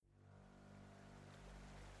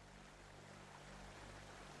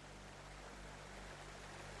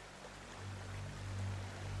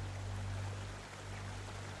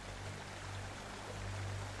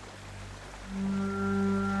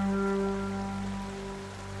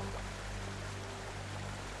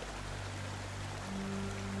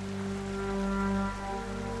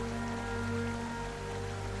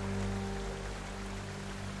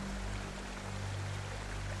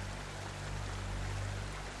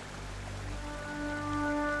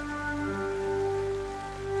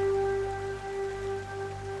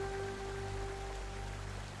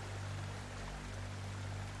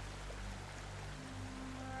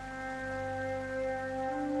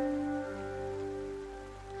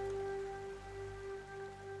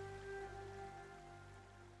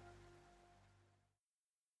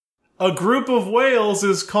A group of whales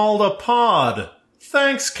is called a pod.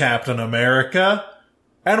 Thanks, Captain America.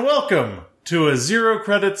 And welcome to a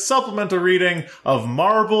zero-credit supplemental reading of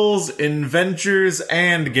Marvel's Avengers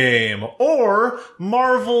Endgame, or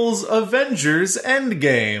Marvel's Avengers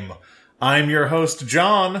Endgame. I'm your host,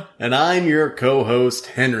 John. And I'm your co-host,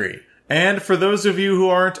 Henry. And for those of you who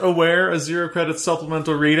aren't aware, a zero-credit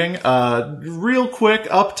supplemental reading, real quick,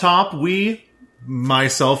 up top,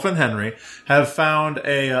 myself and Henry, have found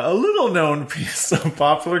a little-known piece of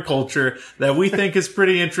popular culture that we think is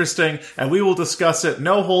pretty interesting, and we will discuss it,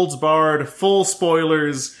 no holds barred, full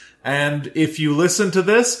spoilers, and if you listen to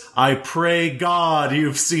this, I pray God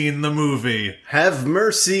you've seen the movie. Have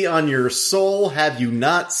mercy on your soul, have you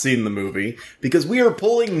not seen the movie, because we are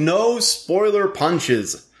pulling no spoiler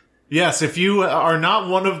punches. Yes, if you are not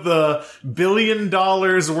one of the $1 billion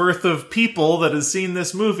worth of people that has seen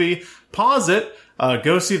this movie, pause it,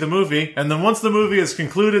 go see the movie, and then once the movie is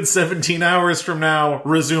concluded 17 hours from now,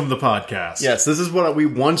 resume the podcast. Yes, this is what we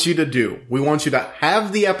want you to do. We want you to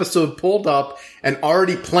have the episode pulled up and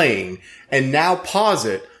already playing, and now pause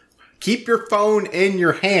it. Keep your phone in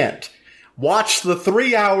your hand. Watch the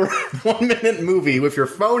 3-hour, 1-minute movie with your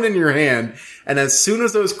phone in your hand, and as soon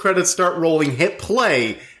as those credits start rolling, hit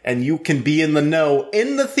play, and you can be in the know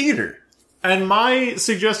in the theater. And my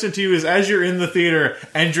suggestion to you is, as you're in the theater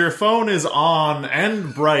and your phone is on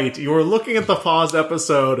and bright, you're looking at the paused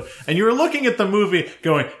episode and you're looking at the movie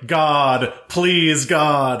going, God, please,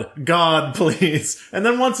 God, God, please. And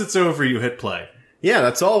then once it's over, you hit play. Yeah,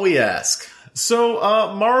 that's all we ask. So,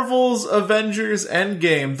 Marvel's Avengers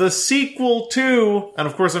Endgame, the sequel to, and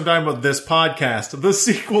of course I'm talking about this podcast, the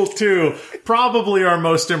sequel to probably our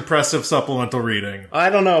most impressive supplemental reading. I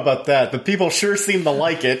don't know about that. The people sure seem to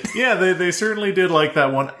like it. Yeah, they certainly did like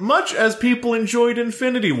that one, much as people enjoyed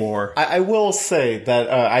Infinity War. I will say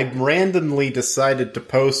that I randomly decided to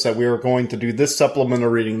post that we were going to do this supplemental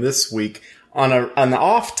reading this week on an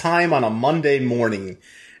off time on a Monday morning,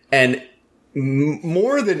 and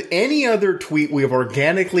more than any other tweet we have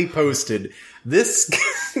organically posted, this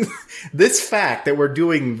this fact that we're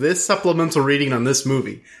doing this supplemental reading on this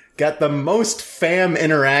movie got the most fam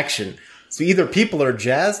interaction. So either people are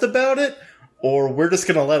jazzed about it, or we're just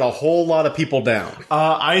going to let a whole lot of people down.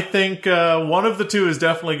 I think one of the two is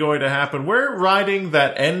definitely going to happen. We're riding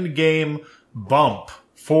that Endgame bump,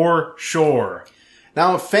 for sure.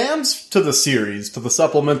 Now, fans to the series, to the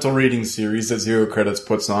supplemental reading series that Zero Credits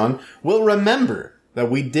puts on, will remember that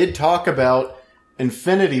we did talk about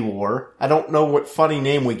Infinity War. I don't know what funny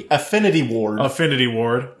name Affinity Ward. Affinity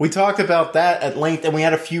Ward. We talked about that at length, and we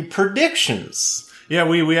had a few predictions. Yeah,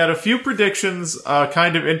 we had a few predictions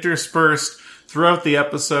kind of interspersed throughout the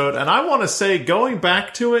episode, and I want to say, going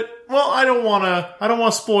back to it, well, I don't want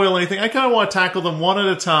to spoil anything. I kind of want to tackle them one at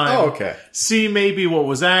a time. Oh, okay. See maybe what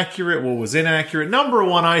was accurate, what was inaccurate. Number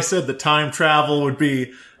one, I said that time travel would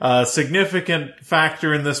be a significant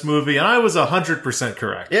factor in this movie, and I was 100%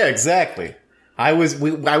 correct. Yeah, exactly. I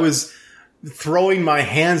was throwing my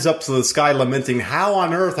hands up to the sky lamenting, how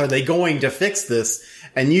on earth are they going to fix this?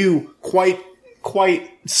 And you quite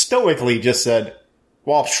stoically just said,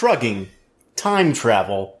 while shrugging, time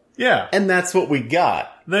travel. Yeah. And that's what we got.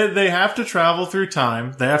 They have to travel through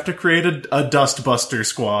time. They have to create a dustbuster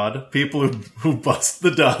squad. People who bust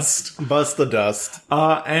the dust. Bust the dust.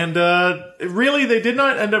 And really, they did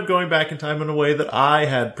not end up going back in time in a way that I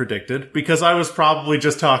had predicted, because I was probably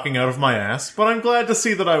just talking out of my ass. But I'm glad to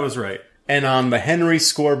see that I was right. And on the Henry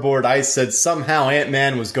scoreboard, I said somehow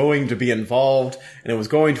Ant-Man was going to be involved, and it was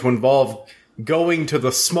going to involve going to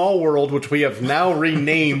the small world, which we have now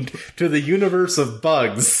renamed to the universe of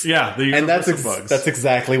bugs. Yeah, the universe of bugs. That's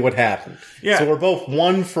exactly what happened. Yeah. So we're both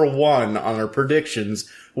 1 for 1 on our predictions,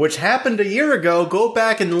 which happened a year ago. Go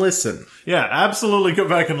back and listen. Yeah, absolutely go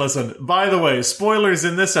back and listen. By the way, spoilers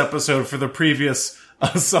in this episode for the previous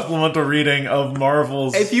supplemental reading of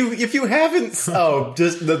Marvel's... If you haven't...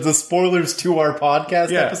 just the spoilers to our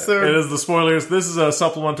podcast episode? It is the spoilers. This is a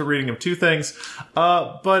supplemental reading of two things.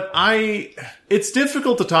 But it's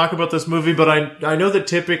difficult to talk about this movie, but I know that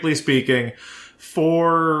typically speaking,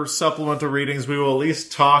 for supplemental readings, we will at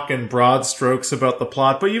least talk in broad strokes about the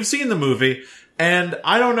plot. But you've seen the movie, and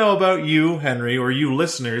I don't know about you, Henry, or you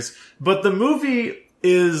listeners, but the movie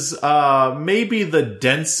is maybe the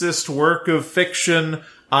densest work of fiction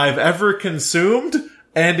I've ever consumed,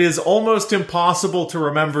 and is almost impossible to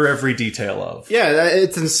remember every detail of. Yeah,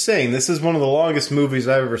 it's insane. This is one of the longest movies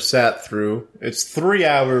I've ever sat through. It's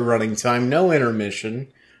 3-hour running time, no intermission,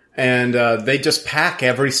 and they just pack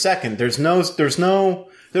every second. There's a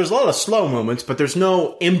lot of slow moments, but there's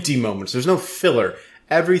no empty moments. There's no filler.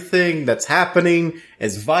 everything that's happening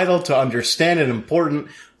is vital to understand and important,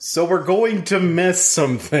 so we're going to miss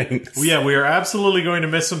some things. Yeah, we are absolutely going to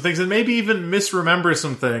miss some things and maybe even misremember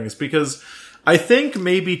some things, because I think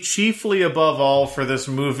maybe chiefly above all for this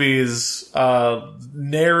movie's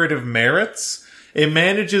narrative merits, it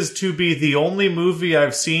manages to be the only movie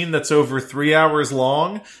I've seen that's over 3 hours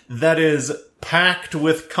long that is packed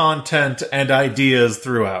with content and ideas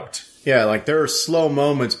throughout. Yeah, like there are slow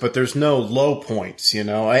moments, but there's no low points, you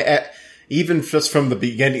know? Even just from the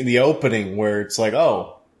beginning, the opening, where it's like,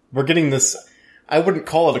 oh, we're getting this... I wouldn't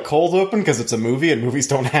call it a cold open because it's a movie and movies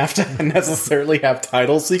don't have to necessarily have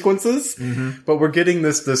title sequences. Mm-hmm. But we're getting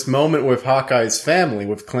this moment with Hawkeye's family,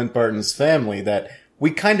 with Clint Barton's family, that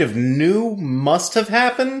we kind of knew must have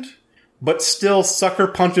happened, but still sucker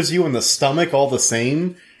punches you in the stomach all the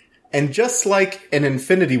same. And just like an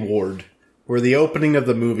Infinity Ward, where the opening of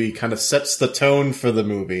the movie kind of sets the tone for the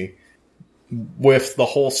movie, with the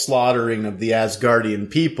whole slaughtering of the Asgardian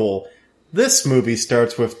people, this movie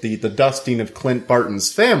starts with the dusting of Clint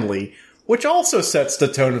Barton's family, which also sets the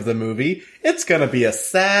tone of the movie. It's gonna be a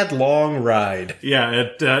sad, long ride. Yeah,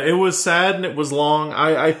 it was sad and it was long.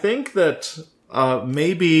 I think that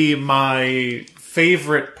maybe my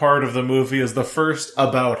favorite part of the movie is the first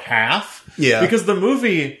about half. Yeah. Because the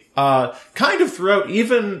movie kind of throughout,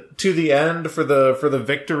 even to the end for the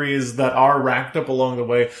victories that are racked up along the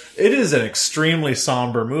way, it is an extremely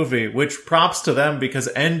somber movie, which props to them, because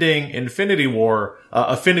ending Affinity Ward,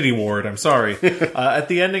 at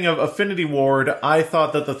the ending of Affinity Ward, I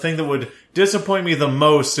thought that the thing that would disappoint me the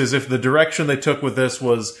most is if the direction they took with this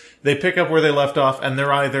was they pick up where they left off and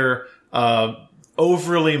they're either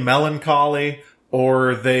overly melancholy,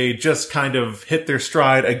 or they just kind of hit their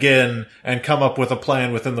stride again and come up with a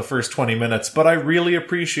plan within the first 20 minutes. But I really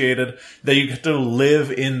appreciated that you get to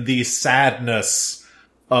live in the sadness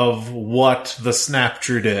of what the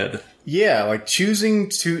Snapture did. Yeah, like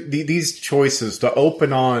choosing these choices to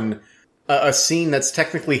open on a scene that's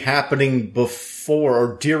technically happening before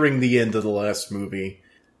or during the end of the last movie.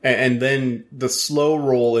 And then the slow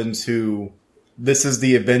roll into, this is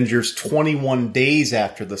the Avengers 21 days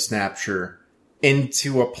after the Snapture,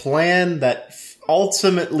 into a plan that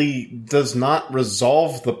ultimately does not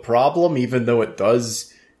resolve the problem, even though it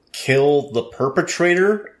does kill the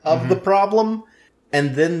perpetrator of the problem.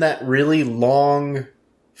 And then that really long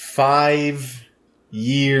 5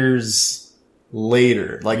 years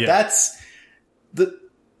later. Like, that's...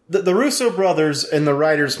 The Russo brothers and the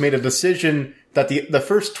writers made a decision that the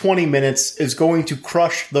first 20 minutes is going to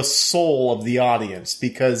crush the soul of the audience,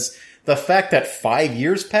 because the fact that 5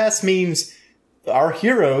 years pass means our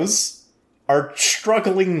heroes are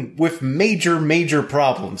struggling with major, major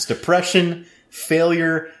problems. Depression,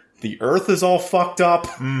 failure, the Earth is all fucked up.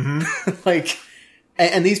 Mm-hmm.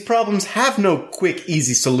 And these problems have no quick,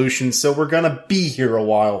 easy solutions, so we're gonna be here a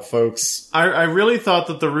while, folks. I really thought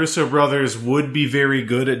that the Russo brothers would be very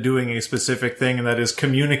good at doing a specific thing, and that is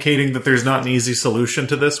communicating that there's not an easy solution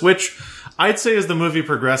to this, which I'd say as the movie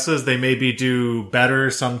progresses, they maybe do better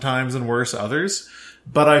sometimes and worse others.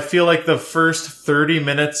 But I feel like the first 30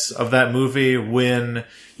 minutes of that movie, when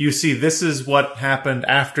you see this is what happened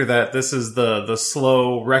after that, this is the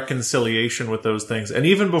slow reconciliation with those things. And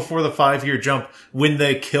even before the 5-year jump, when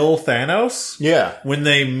they kill Thanos. Yeah. When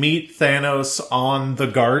they meet Thanos on the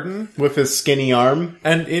garden. With his skinny arm.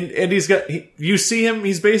 And you see him,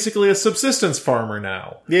 he's basically a subsistence farmer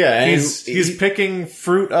now. Yeah. And he's picking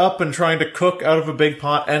fruit up and trying to cook out of a big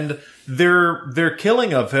pot, and their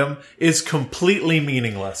killing of him is completely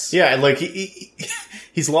meaningless. Yeah, like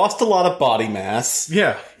he's lost a lot of body mass.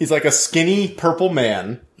 Yeah. He's like a skinny purple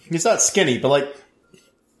man. He's not skinny, but like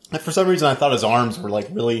for some reason I thought his arms were like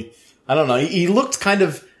really, I don't know, he looked kind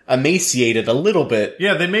of emaciated a little bit.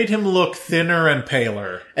 Yeah, they made him look thinner and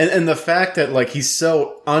paler. And the fact that like he's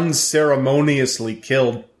so unceremoniously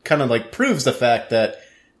killed kind of like proves the fact that,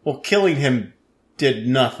 well, killing him did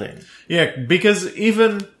nothing. Yeah, because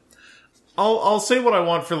even... I'll say what I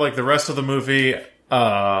want for like the rest of the movie.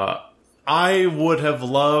 I would have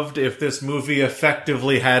loved if this movie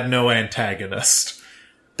effectively had no antagonist.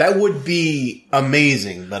 That would be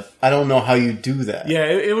amazing, but I don't know how you do that. Yeah,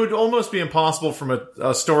 it would almost be impossible from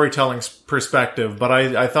a storytelling perspective, but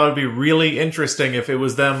I thought it'd be really interesting if it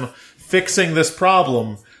was them fixing this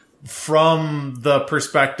problem from the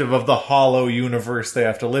perspective of the hollow universe they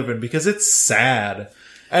have to live in, because it's sad.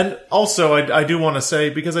 And also, I do want to say,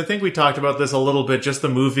 because I think we talked about this a little bit, just the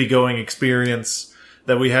movie-going experience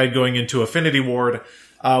that we had going into Affinity Ward,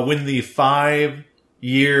 when the 5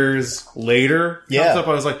 years later comes up,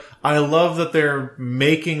 I was like, I love that they're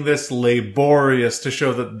making this laborious to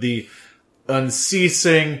show that the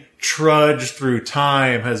unceasing trudge through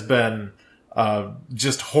time has been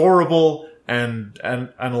just horrible and an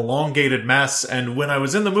elongated mess. And when I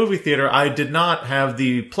was in the movie theater, I did not have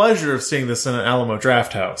the pleasure of seeing this in an Alamo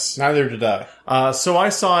Drafthouse. Neither did I. So I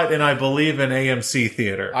saw it in, I believe, an AMC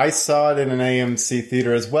theater. I saw it in an AMC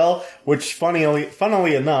theater as well, which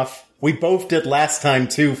funnily enough, we both did last time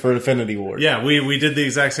too for Infinity War. Yeah, we did the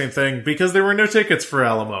exact same thing because there were no tickets for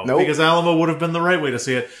Alamo. Nope. Because Alamo would have been the right way to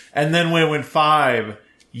see it. And then when it went 5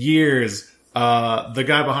 years, the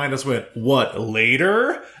guy behind us went, "What,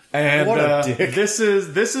 later?" And What a dick. this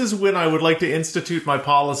is when I would like to institute my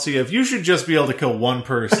policy of you should just be able to kill one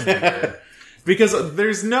person a year. Because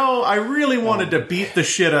I really wanted to beat the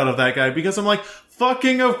shit out of that guy because I'm like,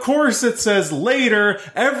 fucking of course it says later,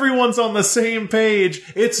 everyone's on the same page,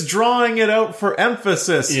 it's drawing it out for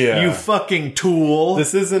emphasis, Yeah. you fucking tool.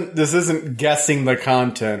 This isn't guessing the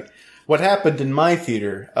content. What happened in my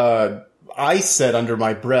theater, I said under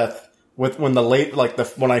my breath, when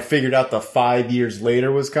I figured out the 5 years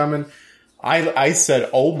later was coming, I said,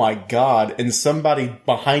 "Oh my god," and somebody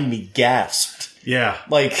behind me gasped. Yeah.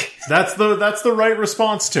 Like, That's the right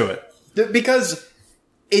response to it. because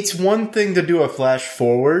it's one thing to do a flash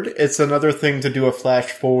forward, it's another thing to do a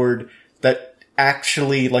flash forward that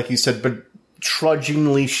actually, like you said, but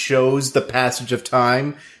trudgingly shows the passage of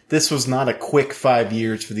time. This was not a quick 5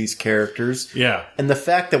 years for these characters. Yeah. And the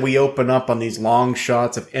fact that we open up on these long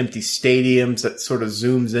shots of empty stadiums that sort of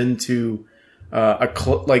zooms into a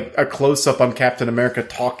close-up on Captain America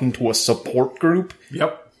talking to a support group.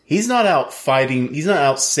 Yep. He's not out fighting, he's not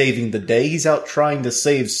out saving the day, he's out trying to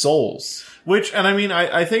save souls.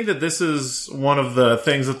 I think that this is one of the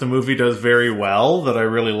things that the movie does very well that I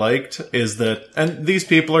really liked is that, and these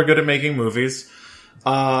people are good at making movies,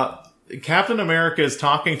 Captain America is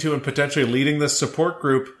talking to and potentially leading this support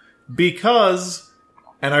group because,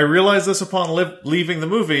 and I realized this upon leaving the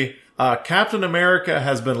movie, Captain America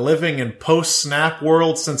has been living in post-snap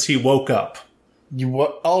world since he woke up.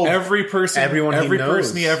 Every person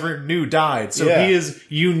he ever knew died. So Yeah. he is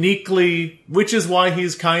uniquely, which is why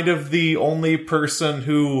he's kind of the only person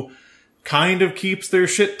who kind of keeps their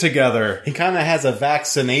shit together. He kind of has a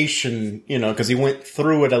vaccination, because he went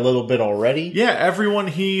through it a little bit already. Yeah, everyone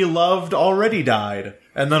he loved already died.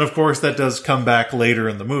 And then, of course, that does come back later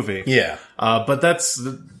in the movie. Yeah. But that's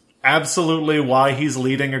absolutely why he's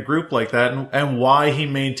leading a group like that, and why he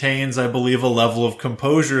maintains, I believe, a level of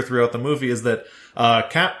composure throughout the movie is that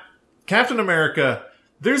Captain America,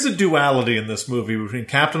 there's a duality in this movie between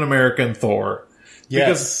Captain America and Thor.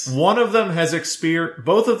 Yes. Because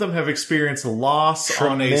both of them have experienced loss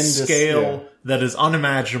on a Tremendous, scale that is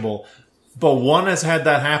unimaginable. But one has had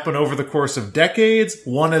that happen over the course of decades,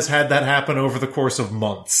 one has had that happen over the course of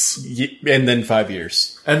months. And then 5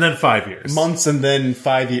 years. And then 5 years. Months and then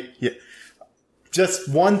 5 years. Yeah. Just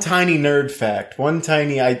one tiny nerd fact.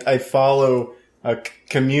 I follow a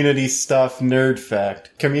Community stuff nerd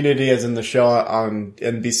fact. Community as in the show on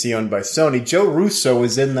NBC owned by Sony. Joe Russo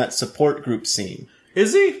is in that support group scene.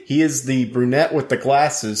 Is he? He is the brunette with the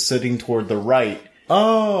glasses sitting toward the right.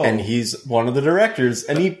 Oh. And he's one of the directors.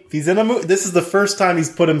 And he's in a movie. This is the first time he's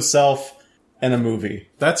put himself in a movie.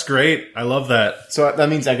 That's great. I love that. So that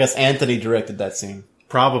means, I guess, Anthony directed that scene.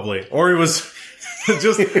 Probably. Or he was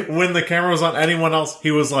just, when the camera was on anyone else,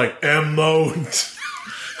 he was like, emote.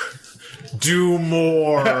 Do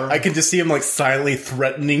more. I can just see him, silently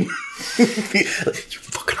threatening. You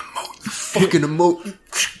fucking emote. You fucking emote.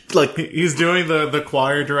 He's doing the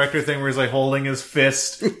choir director thing where he's holding his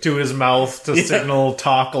fist to his mouth to signal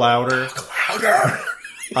talk louder. Talk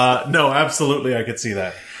louder. No, absolutely, I could see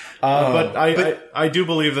that. But I do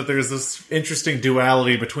believe that there's this interesting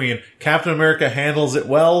duality between Captain America handles it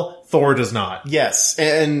well, Thor does not. Yes,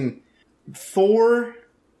 and Thor,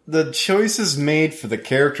 the choices made for the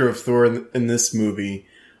character of Thor in this movie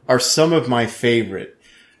are some of my favorite.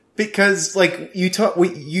 Because,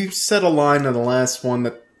 you said a line in the last one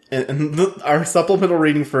that, our supplemental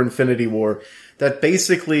reading for Infinity War, that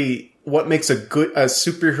basically what makes a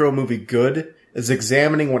superhero movie good is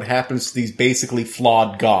examining what happens to these basically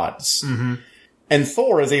flawed gods. Mm-hmm. And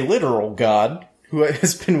Thor is a literal god who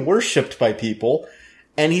has been worshipped by people,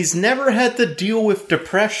 and he's never had to deal with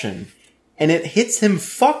depression. And it hits him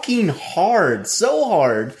fucking hard, so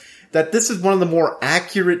hard, that this is one of the more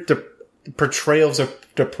accurate portrayals of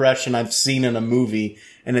depression I've seen in a movie,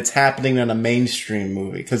 and it's happening in a mainstream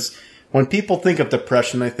movie. Because when people think of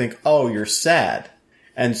depression, they think, oh, you're sad,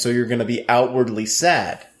 and so you're going to be outwardly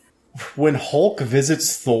sad. When Hulk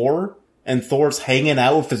visits Thor, and Thor's hanging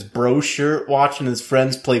out with his bro shirt, watching his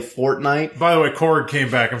friends play Fortnite. By the way, Korg came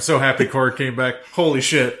back. I'm so happy Korg came back. Holy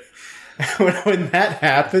shit. when that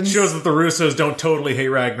happens, Shows that the Russos don't totally hate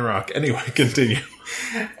Ragnarok. Anyway, continue.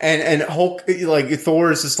 and Hulk, like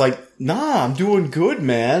Thor is just like, nah, I'm doing good,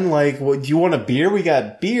 man. Like, what, do you want a beer? We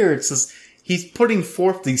got beer. It's just, he's putting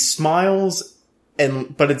forth these smiles,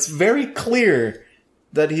 but it's very clear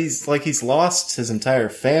that he's lost his entire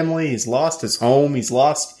family. He's lost his home. He's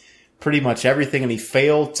lost pretty much everything, and he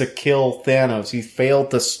failed to kill Thanos. He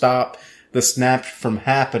failed to stop the snap from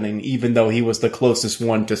happening, even though he was the closest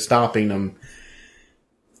one to stopping them.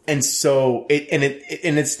 And so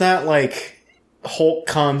it's not like Hulk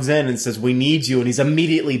comes in and says, we need you, and he's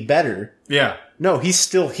immediately better. Yeah. No, he's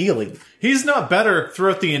still healing. He's not better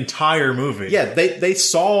throughout the entire movie. Yeah, they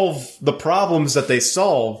solve the problems that they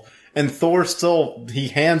solve, and Thor still, he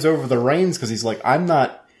hands over the reins because he's like,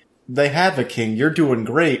 they have a king, you're doing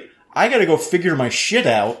great. I gotta go figure my shit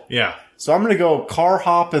out. Yeah. So I'm gonna go car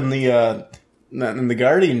hop in the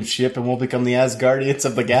Guardian ship, and we'll become the Asgardians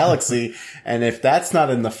of the galaxy. And if that's not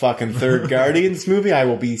in the fucking third Guardians movie, I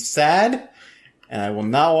will be sad, and I will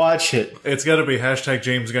not watch it. It's gotta be hashtag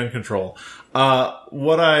James Gunn Control.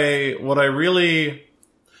 What I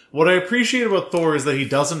appreciate about Thor is that he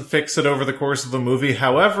doesn't fix it over the course of the movie.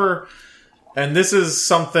 However, and this is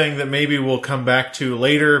something that maybe we'll come back to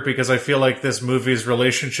later, because I feel like this movie's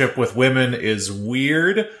relationship with women is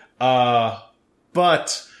weird.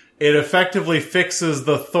 But it effectively fixes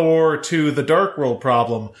the Thor to the Dark World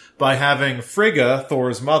problem by having Frigga,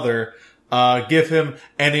 Thor's mother, give him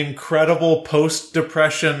an incredible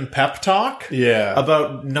post-depression pep talk. Yeah.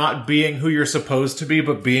 About not being who you're supposed to be,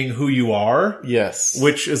 but being who you are. Yes.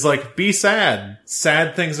 Which is like, be sad.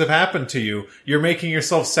 Sad things have happened to you. You're making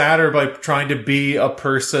yourself sadder by trying to be a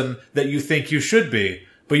person that you think you should be.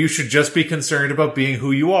 But you should just be concerned about being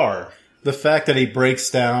who you are. The fact that he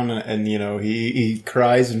breaks down and you know, he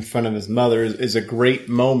cries in front of his mother is a great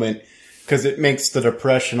moment, because it makes the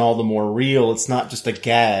depression all the more real. It's not just a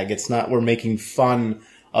gag. It's not we're making fun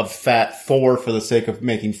of Fat Thor for the sake of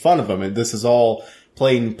making fun of him. And this is all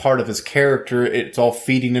playing part of his character. It's all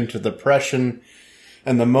feeding into depression.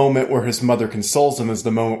 And the moment where his mother consoles him is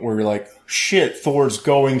the moment where you're like, shit, Thor's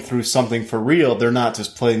going through something for real. They're not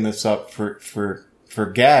just playing this up for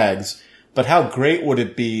gags. But how great would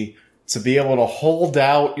it be to be able to hold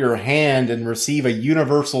out your hand and receive a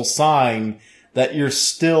universal sign that you're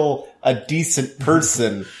still a decent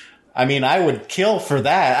person. I mean, I would kill for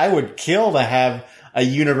that. I would kill to have a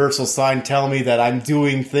universal sign tell me that I'm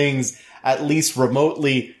doing things at least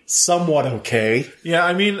remotely somewhat okay. Yeah,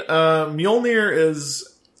 I mean, Mjolnir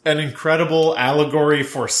is an incredible allegory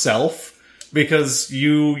for self, because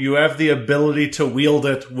you have the ability to wield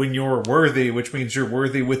it when you're worthy, which means you're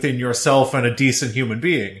worthy within yourself and a decent human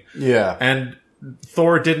being. Yeah. And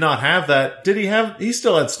Thor did not have that. He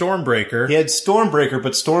still had Stormbreaker. He had Stormbreaker,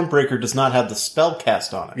 but Stormbreaker does not have the spell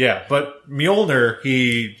cast on it. Yeah, but Mjolnir,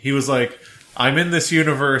 he was like, I'm in this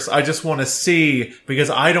universe, I just want to see, because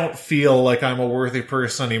I don't feel like I'm a worthy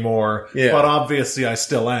person anymore, but obviously I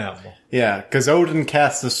still am. Yeah, because Odin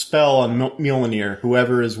casts a spell on Mjolnir.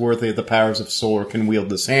 Whoever is worthy of the powers of Thor can wield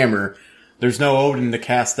this hammer. There's no Odin to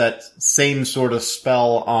cast that same sort of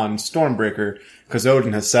spell on Stormbreaker, because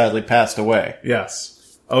Odin has sadly passed away.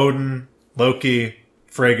 Yes. Odin, Loki,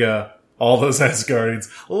 Frigga, all those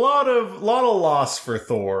Asgardians. A lot of loss for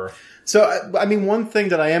Thor. So, I mean, one thing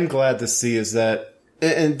that I am glad to see is that,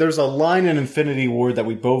 and there's a line in Infinity War that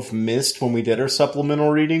we both missed when we did our supplemental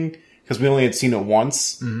reading, because we only had seen it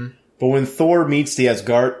once. Mm-hmm. But when Thor meets the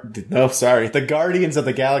the Guardians of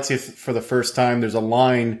the Galaxy for the first time, there's a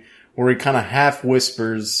line where he kind of half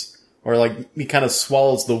whispers, or like, he kind of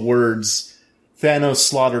swallows the words, Thanos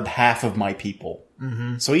slaughtered half of my people.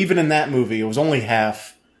 Mm-hmm. So even in that movie, it was only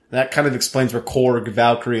half. That kind of explains where Korg,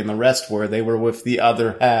 Valkyrie, and the rest were. They were with the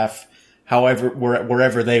other half,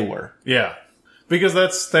 wherever they were. Yeah. Because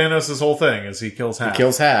that's Thanos' whole thing, is he kills half. He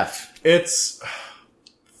kills half.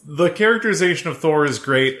 The characterization of Thor is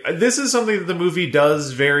great. This is something that the movie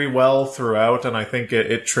does very well throughout, and I think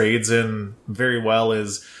it trades in very well,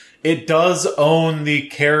 is it does own the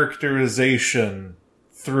characterization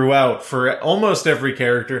throughout for almost every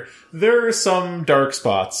character. There are some dark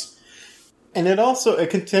spots. And it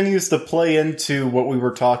continues to play into what we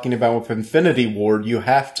were talking about with Infinity War. You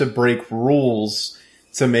have to break rules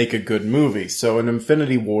to make a good movie. So in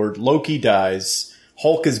Infinity War, Loki dies,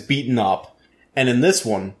 Hulk is beaten up, and in this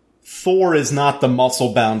one, Thor is not the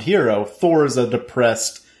muscle-bound hero. Thor is a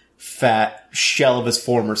depressed, fat shell of his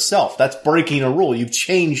former self. That's breaking a rule. You've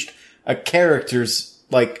changed a character's,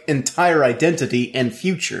 entire identity and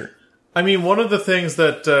future. I mean, one of the things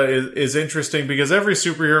that is interesting, because every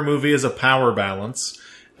superhero movie is a power balance,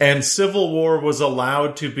 And Civil War was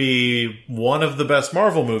allowed to be one of the best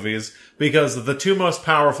Marvel movies because the two most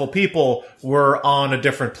powerful people were on a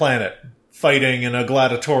different planet, fighting in a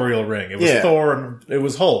gladiatorial ring. It was Thor and it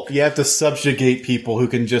was Hulk. You have to subjugate people who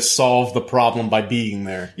can just solve the problem by being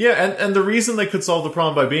there. Yeah, and the reason they could solve the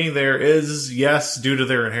problem by being there is, yes, due to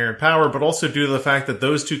their inherent power, but also due to the fact that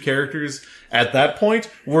those two characters at that point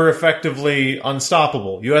were effectively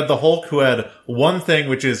unstoppable. You had the Hulk, who had one thing,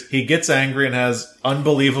 which is he gets angry and has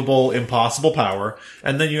unbelievable, impossible power.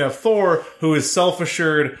 And then you have Thor, who is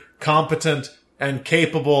self-assured, competent, and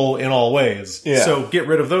capable in all ways. Yeah. So get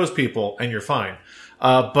rid of those people and you're fine.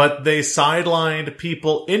 But they sidelined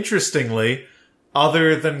people, interestingly,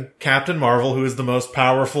 other than Captain Marvel, who is the most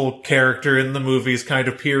powerful character in the movies kind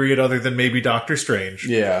of period, other than maybe Doctor Strange.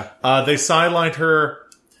 Yeah. They sidelined her.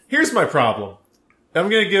 Here's my problem. I'm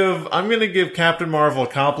gonna give Captain Marvel a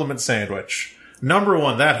compliment sandwich. Number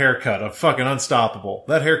one, that haircut, fucking unstoppable.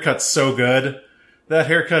 That haircut's so good. That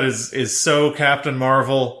haircut is so Captain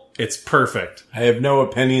Marvel. It's perfect. I have no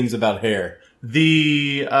opinions about hair.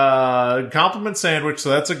 The compliment sandwich, so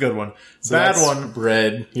that's a good one. So Bad that's one.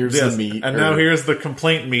 bread. Here's the meat. And now here's the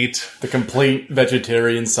complaint meat. the complete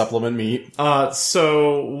vegetarian supplement meat.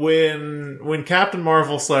 So when Captain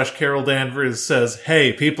Marvel / Carol Danvers says,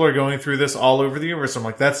 "Hey, people are going through this all over the universe," I'm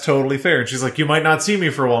like, "That's totally fair." And she's like, "You might not see me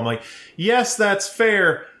for a while." I'm like, "Yes, that's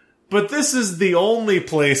fair, but this is the only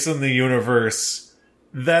place in the universe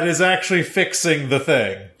that is actually fixing the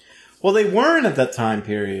thing." Well, they weren't at that time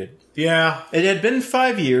period. Yeah. It had been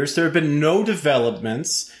 5 years. There had been no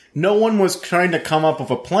developments. No one was trying to come up with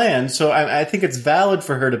a plan. So I think it's valid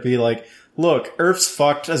for her to be like, look, Earth's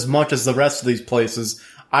fucked as much as the rest of these places.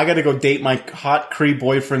 I gotta go date my hot Kree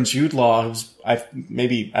boyfriend, Jude Law, who's, I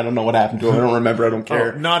don't know what happened to him. I don't remember. I don't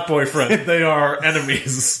care. Oh, not boyfriend. They are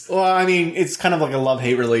enemies. Well, I mean, it's kind of like a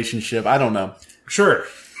love-hate relationship. I don't know. Sure.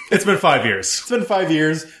 It's been 5 years. It's been 5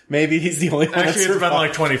 years. Maybe he's the only one Actually, that it's been survived.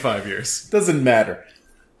 like 25 years. Doesn't matter.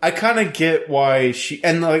 I kind of get why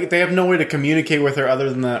and like they have no way to communicate with her other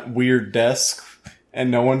than that weird desk, and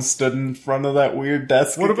no one stood in front of that weird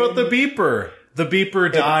desk. What about the beeper? The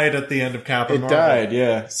beeper died at the end of Captain Marvel. It died,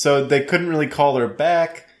 yeah. So they couldn't really call her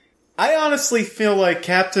back. I honestly feel like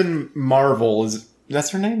Captain Marvel that's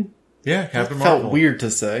her name? Yeah, Captain Marvel. Felt weird to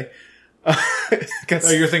say. Oh,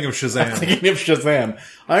 you're thinking of Shazam. I'm thinking of Shazam.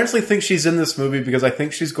 I honestly think she's in this movie because I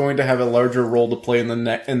think she's going to have a larger role to play in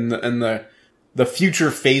the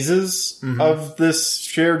future phases of this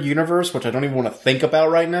shared universe, which I don't even want to think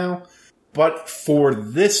about right now. But for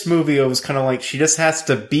this movie, it was kind of like she just has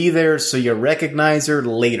to be there so you recognize her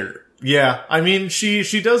later. Yeah, I mean,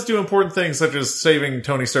 she does do important things such as saving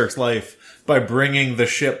Tony Stark's life by bringing the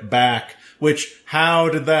ship back. Which, how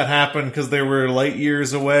did that happen? Because they were light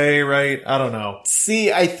years away, right? I don't know.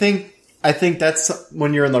 See, I think that's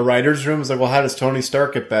when you're in the writer's room. It's like, well, how does Tony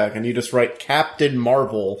Stark get back? And you just write Captain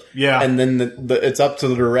Marvel. Yeah. And then it's up to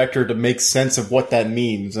the director to make sense of what that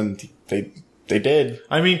means. And they did.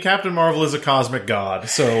 I mean, Captain Marvel is a cosmic god,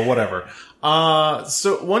 so whatever.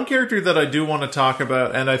 So one character that I do want to talk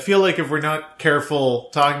about, and I feel like if we're not careful,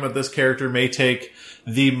 talking about this character may take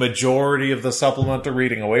the majority of the supplemental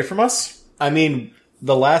reading away from us. I mean,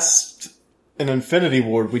 in Infinity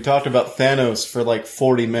Ward, we talked about Thanos for like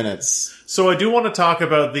 40 minutes. So I do want to talk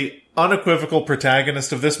about the unequivocal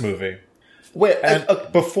protagonist of this movie. Wait,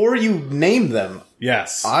 before you name them,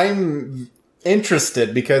 yes, I'm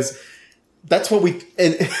interested because that's what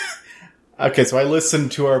okay, so I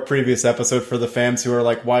listened to our previous episode for the fans who are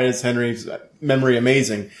like, why is Henry's memory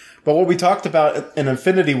amazing? But what we talked about in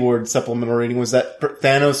Infinity Ward supplemental reading was that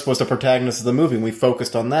Thanos was the protagonist of the movie, and we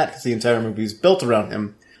focused on that because the entire movie is built around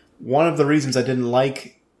him. One of the reasons I didn't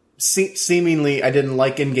like, seemingly I didn't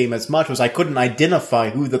like Endgame as much was I couldn't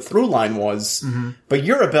identify who the through line was. Mm-hmm. But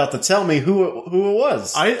you're about to tell me who it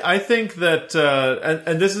was. I think that,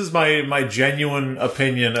 and this is my genuine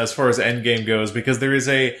opinion as far as Endgame goes, because there is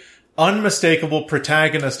a unmistakable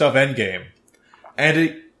protagonist of Endgame. And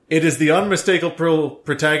it is the unmistakable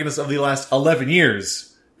protagonist of the last 11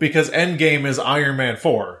 years, because Endgame is Iron Man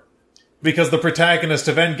 4. Because the protagonist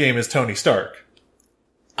of Endgame is Tony Stark.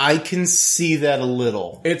 I can see that a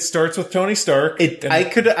little. It starts with Tony Stark. I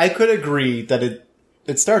could agree that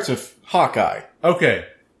it starts with Hawkeye. Okay.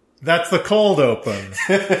 That's the cold open.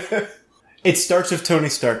 It starts with Tony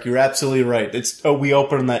Stark. You're absolutely right. We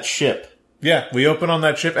open on that ship. Yeah, we open on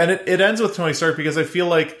that ship. And it ends with Tony Stark because I feel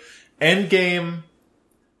like Endgame,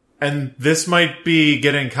 and this might be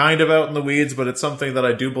getting kind of out in the weeds, but it's something that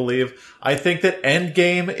I do believe. I think that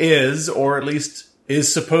Endgame is, or at least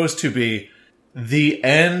is supposed to be, the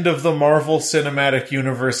end of the Marvel Cinematic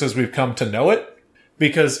Universe as we've come to know it.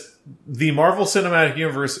 Because the Marvel Cinematic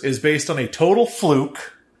Universe is based on a total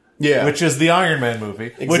fluke, Yeah. which is the Iron Man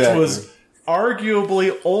movie, which Exactly. was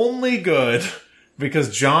arguably only good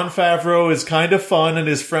because Jon Favreau is kind of fun and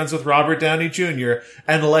is friends with Robert Downey Jr.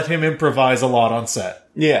 and let him improvise a lot on set.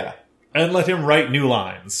 Yeah. And let him write new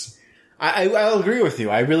lines. I'll agree with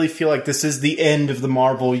you. I really feel like this is the end of the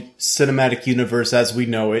Marvel Cinematic Universe as we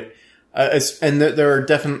know it. And there are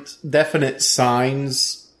definite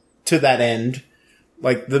signs to that end.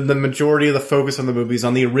 Like, the majority of the focus on the movies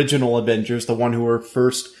on the original Avengers, the one who were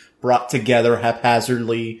first brought together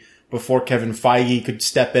haphazardly before Kevin Feige could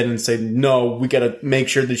step in and say, no, we gotta make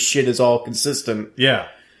sure this shit is all consistent. Yeah.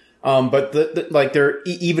 But they're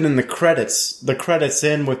even in the credits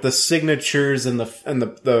in with the signatures and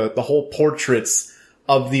the whole portraits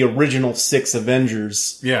of the original 6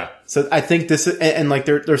 Avengers. Yeah. So I think this is, and like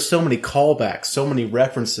there's so many callbacks, so many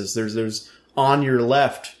references. There's on your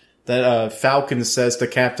left that Falcon says to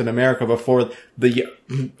Captain America before the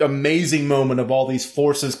amazing moment of all these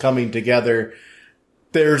forces coming together.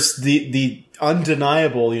 There's the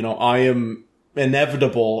undeniable, I am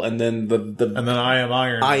inevitable, and then And then I am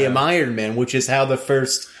Iron Man. I am Iron Man, which is how the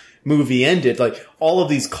first movie ended. Like, all of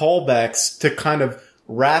these callbacks to kind of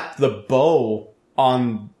wrap the bow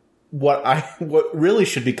on what really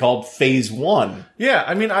should be called Phase 1. Yeah,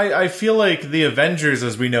 I mean, I feel like the Avengers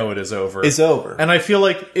as we know it is over. Is over. And I feel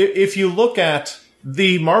like if you look at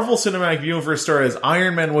the Marvel Cinematic Universe story as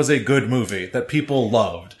Iron Man was a good movie that people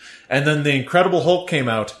loved. And then The Incredible Hulk came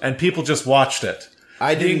out and people just watched it.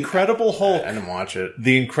 The Incredible Hulk. I didn't watch it.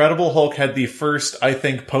 The Incredible Hulk had the first, I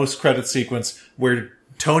think, post-credit sequence where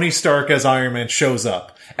Tony Stark as Iron Man shows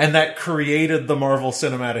up. And that created the Marvel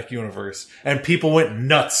Cinematic Universe. And people went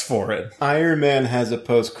nuts for it. Iron Man has a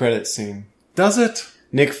post-credit scene. Does it?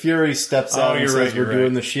 Nick Fury steps out and says, you're we're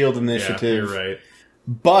doing the SHIELD initiative. Yeah, you're right.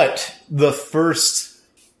 But the first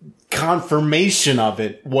confirmation of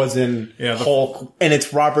it was in Hulk, and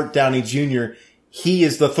it's Robert Downey Jr. He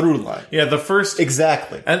is the through line. Yeah, the first...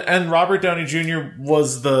 Exactly. And Robert Downey Jr.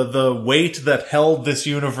 was the weight that held this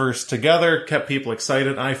universe together, kept people excited,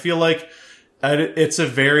 and I feel like it's a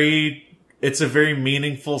very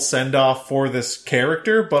meaningful send-off for this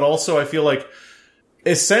character, but also I feel like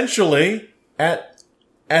essentially at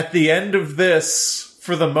the end of this,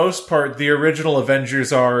 for the most part, the original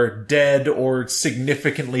Avengers are dead or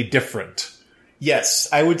significantly different. Yes,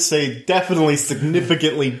 I would say definitely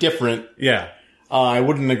significantly different. Yeah. I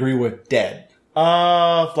wouldn't agree with dead.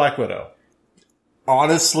 Black Widow.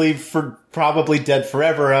 Honestly, for probably dead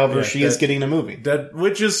forever, however, Yeah, she is getting a movie. Dead,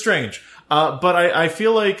 which is strange. But I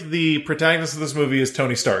feel like the protagonist of this movie is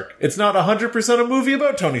Tony Stark. It's not 100% a movie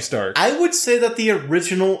about Tony Stark. I would say that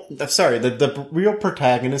the real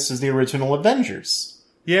protagonist is the original Avengers.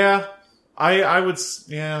 Yeah. I would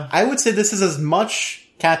say this is as much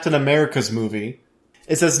Captain America's movie.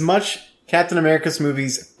 It's as much Captain America's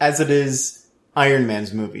movies as it is Iron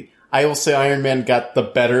Man's movie. I will say Iron Man got the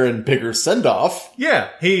better and bigger send-off. Yeah,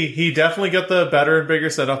 he definitely got the better and bigger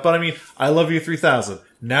send-off. But I mean, I Love You 3000.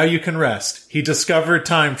 Now you can rest. He discovered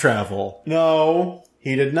time travel. No,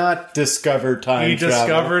 he did not discover time travel. He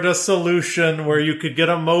discovered a solution where you could get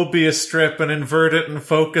a Mobius strip and invert it and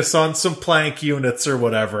focus on some Planck units or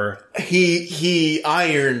whatever. He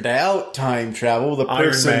ironed out time travel.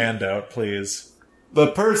 Iron Man out, please. The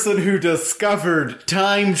person who discovered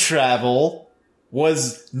time travel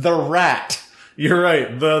was the Rat. You're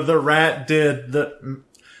right. The Rat did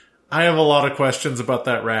I have a lot of questions about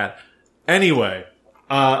that Rat. Anyway,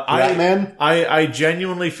 Ratman? I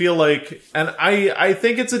genuinely feel like, and I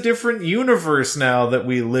think it's a different universe now that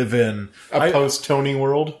we live in. A post-Tony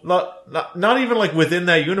world? Not even like within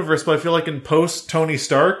that universe, but I feel like in post-Tony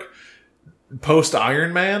Stark,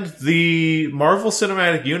 post-Iron Man, the Marvel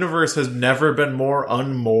Cinematic Universe has never been more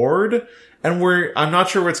unmoored. And I'm not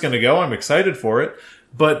sure where it's going to go. I'm excited for it.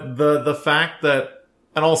 But the fact that,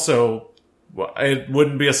 and also, it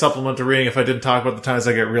wouldn't be a supplemental reading if I didn't talk about the times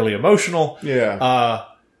I get really emotional. Yeah.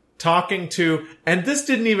 Talking to, and this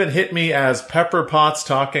didn't even hit me as Pepper Potts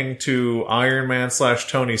talking to Iron Man /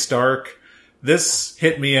 Tony Stark. This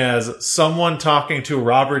hit me as someone talking to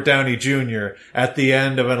Robert Downey Jr. at the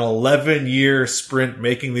end of an 11-year sprint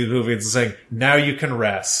making these movies and saying, now you can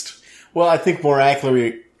rest. Well, I think more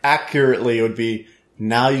accurately it would be,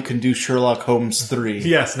 now you can do Sherlock Holmes 3.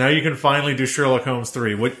 Yes, now you can finally do Sherlock Holmes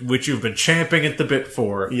 3, which you've been champing at the bit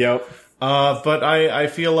for. Yep. But I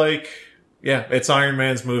feel like, yeah, it's Iron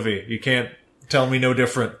Man's movie. You can't tell me no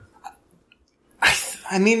different.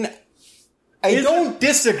 I mean, I don't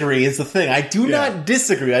disagree is the thing. I do not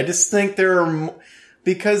disagree. I just think there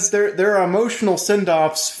are emotional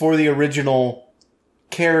send-offs for the original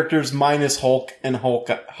characters minus Hulk and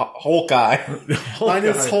Hawkeye.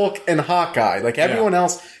 Minus Hulk and Hawkeye. Like, everyone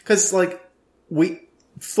else, because, like,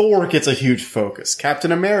 Thor gets a huge focus.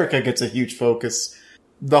 Captain America gets a huge focus.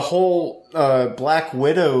 The whole Black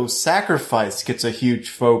Widow sacrifice gets a huge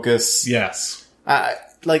focus. Yes.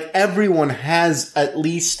 Like, everyone has at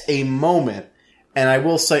least a moment. And I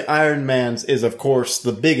will say Iron Man's is, of course,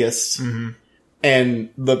 the biggest. Mm-hmm. And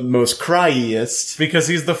the most cryyiest. Because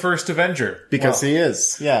he's the first Avenger. Because he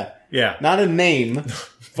is, yeah. Yeah. Not in name,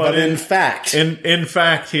 but in fact. In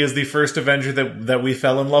fact, he is the first Avenger that we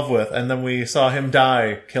fell in love with, and then we saw him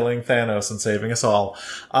die, killing Thanos and saving us all.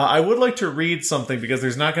 I would like to read something, because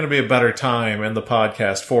there's not going to be a better time in the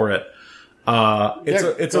podcast for it.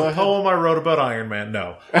 It's a poem I wrote about Iron Man.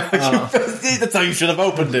 No. That's how you should have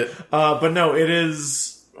opened it. But no, it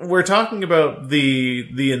is... We're talking about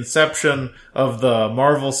the inception of the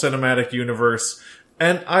Marvel Cinematic Universe,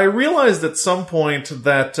 and I realized at some point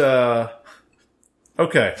that,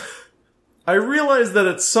 I realized that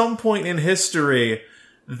at some point in history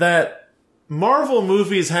that Marvel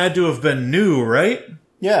movies had to have been new, right?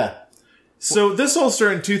 Yeah. So this all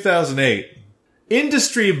started in 2008.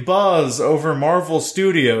 Industry buzz over Marvel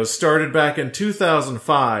Studios started back in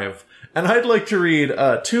 2005. And I'd like to read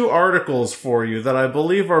 2 articles for you that I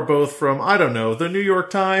believe are both from, I don't know, the New York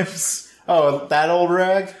Times. Oh, that old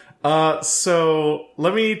rag? So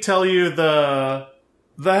let me tell you the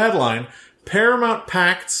headline. Paramount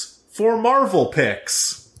pacts for Marvel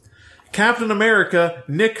picks. Captain America,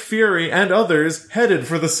 Nick Fury, and others headed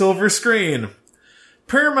for the silver screen.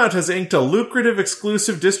 Paramount has inked a lucrative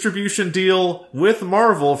exclusive distribution deal with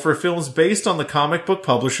Marvel for films based on the comic book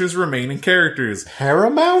publisher's remaining characters.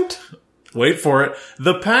 Paramount? Wait for it.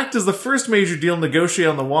 The pact is the first major deal negotiated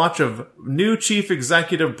on the watch of new chief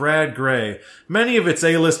executive Brad Gray. Many of its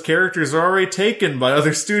A-list characters are already taken by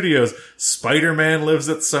other studios. Spider-Man lives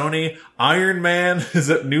at Sony, Iron Man is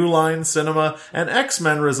at New Line Cinema, and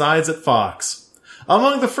X-Men resides at Fox.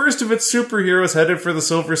 Among the first of its superheroes headed for the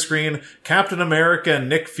silver screen, Captain America and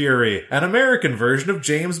Nick Fury, an American version of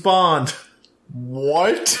James Bond.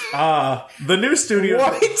 What? The new studio...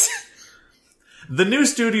 What? The new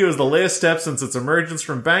studio is the latest step since its emergence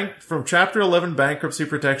from Chapter 11 bankruptcy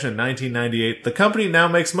protection in 1998. The company now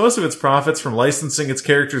makes most of its profits from licensing its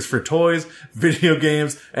characters for toys, video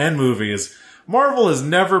games, and movies. Marvel has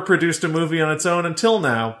never produced a movie on its own until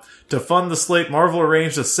now. To fund the slate, Marvel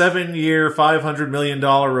arranged a 7-year, $500 million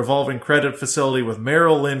revolving credit facility with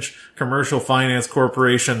Merrill Lynch Commercial Finance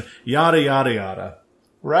Corporation, yada yada yada.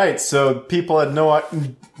 Right, so people had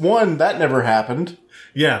one, that never happened.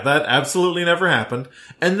 Yeah, that absolutely never happened.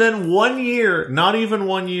 And then 1 year, not even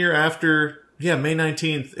 1 year after, May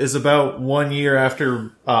 19th is about 1 year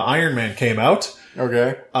after Iron Man came out.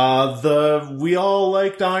 Okay. We all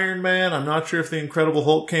liked Iron Man. I'm not sure if The Incredible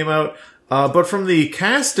Hulk came out. But from the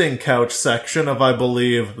casting couch section of, I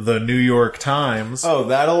believe, the New York Times. Oh,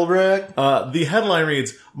 that old rag? The headline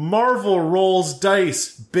reads, Marvel rolls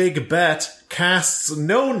dice, big bet, casts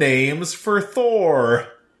no names for Thor.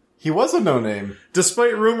 He was a no-name.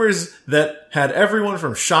 Despite rumors that had everyone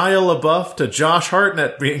from Shia LaBeouf to Josh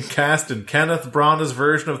Hartnett being cast in Kenneth Branagh's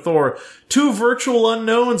version of Thor, 2 virtual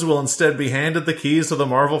unknowns will instead be handed the keys to the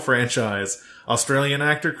Marvel franchise. Australian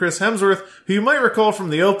actor Chris Hemsworth, who you might recall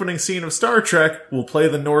from the opening scene of Star Trek, will play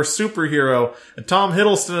the Norse superhero, and Tom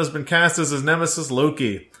Hiddleston has been cast as his nemesis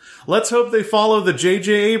Loki. Let's hope they follow the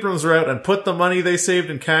J.J. Abrams route and put the money they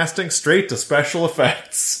saved in casting straight to special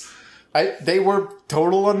effects. They were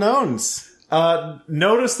total unknowns.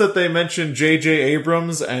 Notice that they mentioned J.J.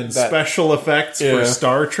 Abrams and special effects for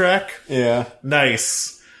Star Trek. Yeah.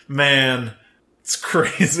 Nice. Man, it's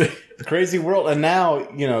crazy. The crazy world. And now,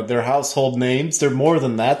 they're household names. They're more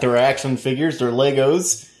than that. They're action figures. They're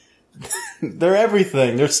Legos. They're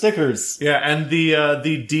everything. They're stickers. Yeah, and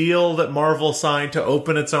the deal that Marvel signed to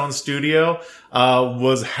open its own studio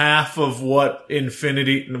was half of what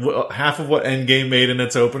Endgame made in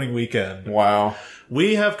its opening weekend. Wow.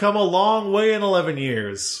 We have come a long way in 11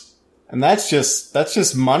 years. And that's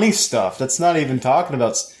just money stuff. That's not even talking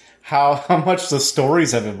about how much the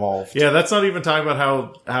stories have evolved. Yeah, that's not even talking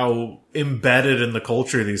about how embedded in the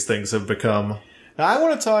culture these things have become. Now, I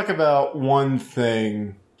want to talk about one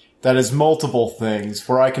thing that is multiple things,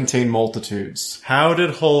 for I contain multitudes. How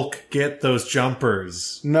did Hulk get those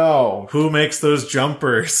jumpers? No. Who makes those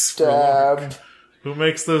jumpers? Stab. Who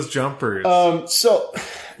makes those jumpers? So...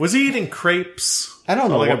 Was he eating crepes? I don't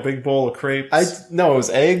know. Like a big bowl of crepes? No, it was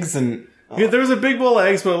eggs and... Yeah, there was a big bowl of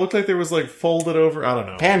eggs, but it looked like there was folded over, I don't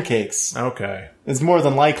know. Pancakes. Okay. It's more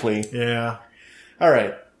than likely. Yeah.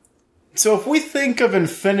 Alright. So if we think of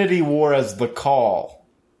Infinity War as the call,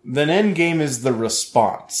 then Endgame is the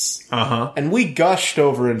response. Uh-huh. And we gushed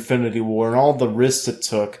over Infinity War and all the risks it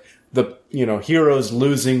took. The, heroes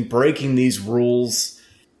losing, breaking these rules,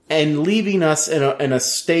 and leaving us in a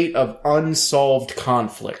state of unsolved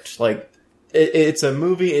conflict. Like, it's a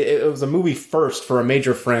movie, it was a movie first for a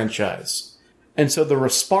major franchise. And so the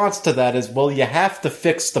response to that is, well, you have to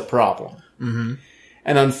fix the problem. Mm-hmm.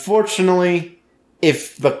 And unfortunately,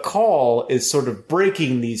 if the call is sort of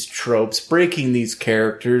breaking these tropes, breaking these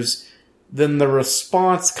characters, then the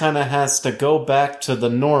response kind of has to go back to the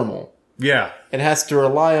normal. Yeah. It has to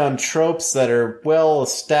rely on tropes that are well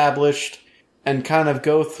established and kind of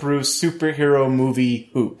go through superhero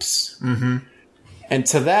movie hoops. Mm-hmm. And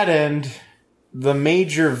to that end, the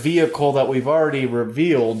major vehicle that we've already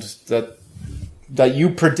revealed that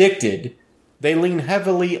you predicted, they lean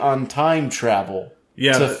heavily on time travel.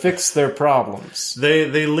 Yeah, to fix their problems.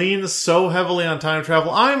 They lean so heavily on time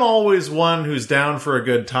travel. I'm always one who's down for a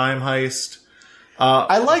good time heist.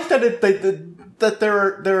 I like that that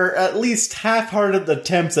there are at least half-hearted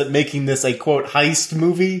attempts at making this a quote heist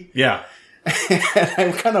movie. Yeah.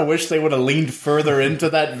 I kind of wish they would have leaned further into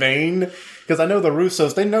that vein, because I know the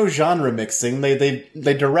Russos, they know genre mixing. They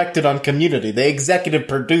directed on Community. They executive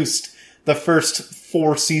produced the first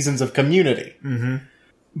 4 seasons of Community. Mm-hmm.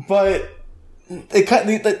 But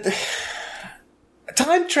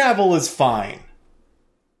time travel is fine.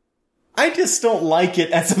 I just don't like it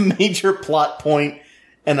as a major plot point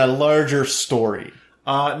in a larger story.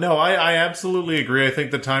 No, I absolutely agree. I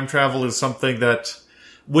think that time travel is something that,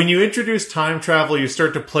 when you introduce time travel, you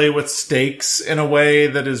start to play with stakes in a way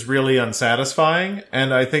that is really unsatisfying.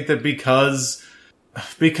 And I think that because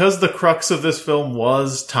the crux of this film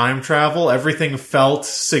was time travel, everything felt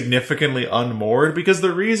significantly unmoored. Because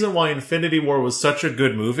the reason why Infinity War was such a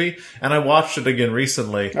good movie, and I watched it again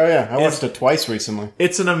recently. Oh yeah, I watched it twice recently.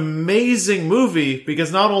 It's an amazing movie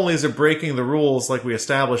because not only is it breaking the rules like we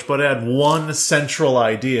established, but it had one central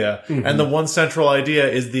idea. Mm-hmm. And the one central idea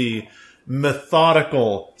is the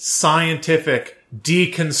methodical, scientific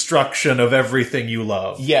deconstruction of everything you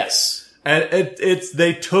love. Yes. And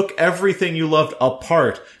they took everything you loved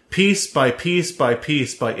apart, piece by piece by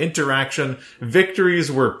piece, by interaction.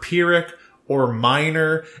 Victories were Pyrrhic or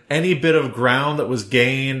minor. Any bit of ground that was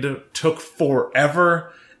gained took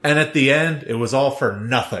forever. And at the end, it was all for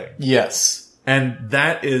nothing. Yes. And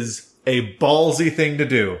that is a ballsy thing to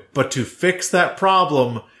do. But to fix that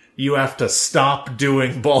problem, you have to stop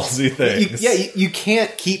doing ballsy things. You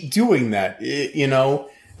can't keep doing that,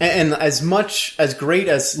 And as great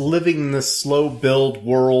as living this slow build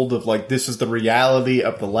world of like, this is the reality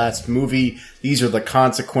of the last movie, these are the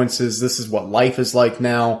consequences, this is what life is like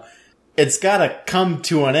now, it's gotta come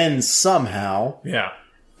to an end somehow. Yeah.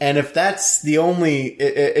 And if that's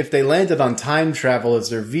if they landed on time travel as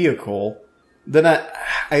their vehicle, then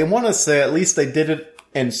I want to say at least they did it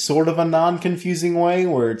in sort of a non-confusing way,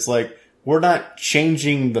 where it's like, we're not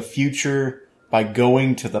changing the future by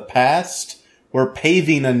going to the past. We're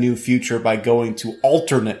paving a new future by going to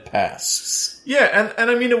alternate pasts. Yeah,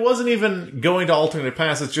 and I mean, it wasn't even going to alternate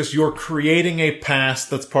pasts. It's just you're creating a past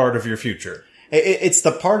that's part of your future. It's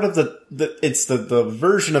the part of it's the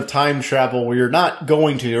version of time travel where you're not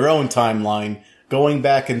going to your own timeline. Going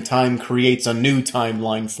back in time creates a new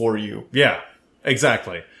timeline for you. Yeah,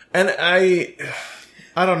 exactly. And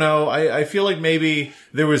I don't know. I feel like maybe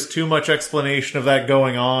there was too much explanation of that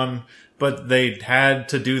going on, but they had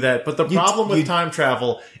to do that. But the problem with time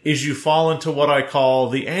travel is you fall into what I call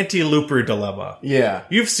the anti-Looper dilemma. Yeah.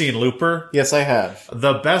 You've seen Looper. Yes, I have.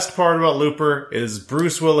 The best part about Looper is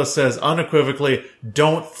Bruce Willis says unequivocally,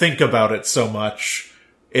 don't think about it so much.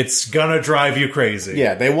 It's gonna drive you crazy.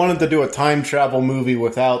 Yeah, they wanted to do a time travel movie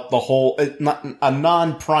without the whole, a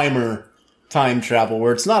non-primer time travel,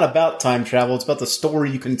 where it's not about time travel, it's about the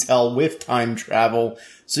story you can tell with time travel.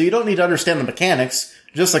 So you don't need to understand the mechanics,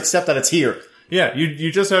 just accept that it's here. Yeah,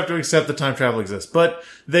 you just have to accept that time travel exists. But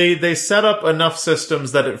they set up enough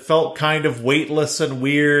systems that it felt kind of weightless and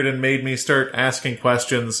weird and made me start asking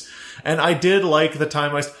questions. And I did like the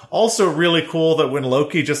time heist. Also really cool that when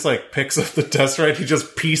Loki just like picks up the Tesseract, he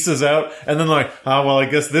just pieces out and then like, well, I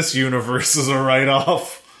guess this universe is a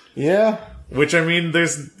write-off. Yeah. Which, I mean,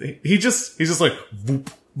 he's just like, whoop,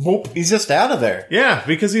 whoop. He's just out of there. Yeah,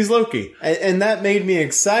 because he's Loki. And that made me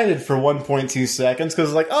excited for 1.2 seconds,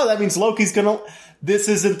 because like, that means Loki's this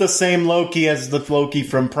isn't the same Loki as the Loki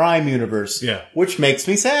from Prime Universe. Yeah. Which makes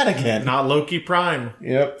me sad again. Not Loki Prime.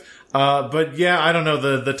 Yep. But yeah, I don't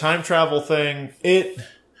know, the time travel thing,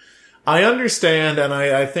 I understand, and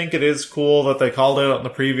I think it is cool that they called it out in the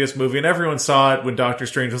previous movie, and everyone saw it when Doctor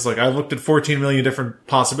Strange was like, I looked at 14 million different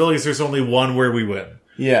possibilities, there's only one where we win.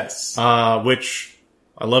 Yes. Which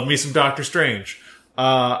I love me some Doctor Strange.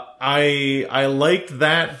 I liked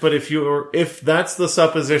that, but if that's the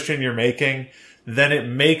supposition you're making, then it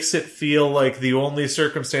makes it feel like the only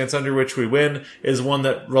circumstance under which we win is one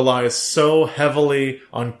that relies so heavily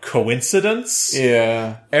on coincidence.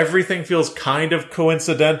 Yeah. Everything feels kind of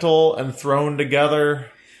coincidental and thrown together.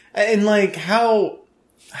 And like how,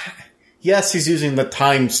 yes, he's using the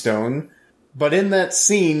time stone, but in that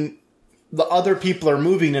scene, the other people are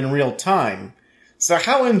moving in real time. So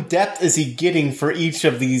how in depth is he getting for each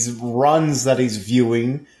of these runs that he's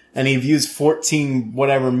viewing? And he views 14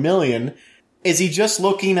 whatever million. Is he just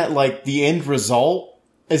looking at, like, the end result?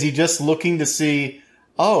 Is he just looking to see,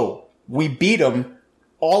 oh, we beat him.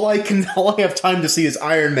 All I have time to see is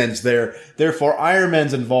Iron Man's there. Therefore, Iron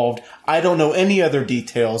Man's involved. I don't know any other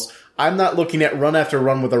details. I'm not looking at run after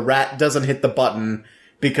run where a rat doesn't hit the button,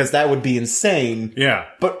 because that would be insane. Yeah.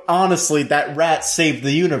 But honestly, that rat saved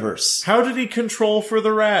the universe. How did he control for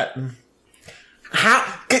the rat?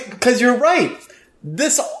 How? Because you're right.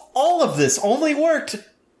 All of this only worked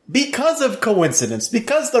because of coincidence,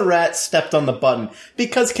 because the rat stepped on the button,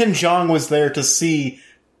 because Ken Jeong was there to see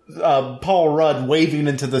Paul Rudd waving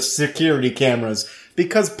into the security cameras,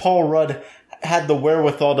 because Paul Rudd had the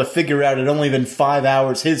wherewithal to figure out it had only been 5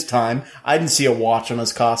 hours his time. I didn't see a watch on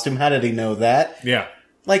his costume. How did he know that? Yeah.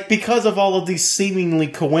 Like, because of all of these seemingly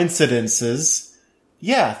coincidences,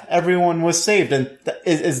 yeah, everyone was saved. And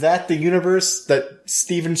is that the universe that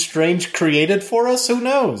Stephen Strange created for us? Who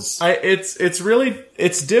knows?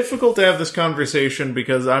 It's difficult to have this conversation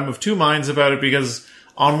because I'm of two minds about it, because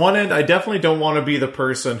on one end, I definitely don't want to be the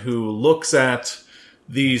person who looks at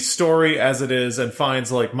the story as it is and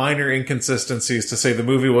finds like minor inconsistencies to say the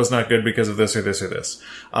movie was not good because of this or this or this.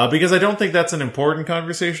 Because I don't think that's an important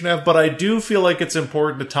conversation to have, but I do feel like it's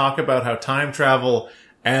important to talk about how time travel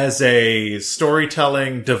as a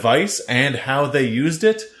storytelling device and how they used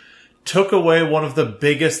it took away one of the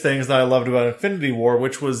biggest things that I loved about Infinity War,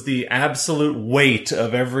 which was the absolute weight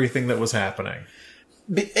of everything that was happening.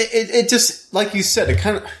 It just, like you said, it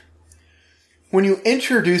kind of... When you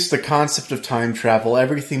introduce the concept of time travel,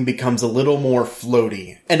 everything becomes a little more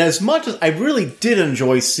floaty. And as much as I really did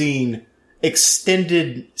enjoy seeing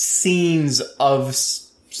extended scenes of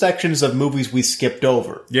sections of movies we skipped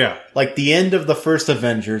over. Yeah. Like the end of the first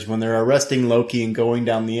Avengers, when they're arresting Loki and going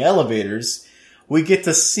down the elevators, we get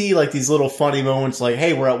to see like these little funny moments like,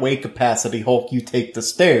 hey, we're at weight capacity, Hulk, you take the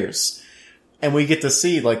stairs. And we get to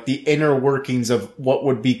see, like, the inner workings of what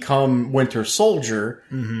would become Winter Soldier.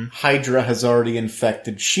 Mm-hmm. Hydra has already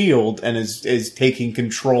infected S.H.I.E.L.D. and is taking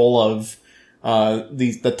control of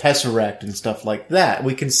the Tesseract and stuff like that.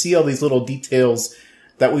 We can see all these little details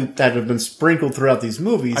that have been sprinkled throughout these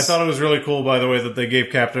movies. I thought it was really cool, by the way, that they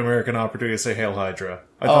gave Captain America an opportunity to say Hail Hydra.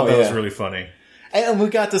 I thought that was really funny. And we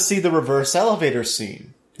got to see the reverse elevator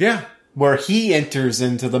scene. Yeah. Where he enters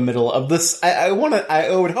into the middle of this. I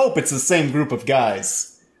would hope it's the same group of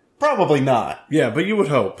guys. Probably not. Yeah, but you would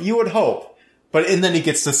hope. You would hope. And then he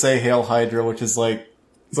gets to say Hail Hydra, which is like...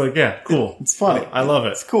 It's like, yeah, cool. It's funny. I love it.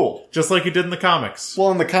 It's cool. Just like he did in the comics.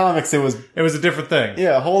 Well, in the comics, it was a different thing.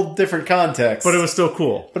 Yeah, a whole different context. But it was still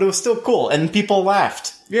cool. And people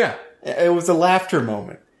laughed. Yeah. It was a laughter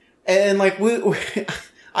moment. And like,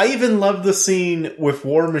 I even love the scene with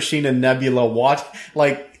War Machine and Nebula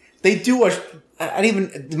they do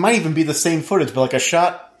it might even be the same footage, but like a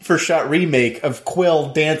shot-for-shot remake of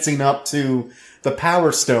Quill dancing up to the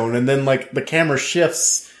Power Stone, and then like the camera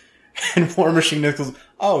shifts, and War Machine goes,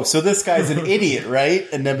 oh, so this guy's an idiot, right?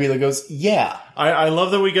 And Nebula goes, yeah. I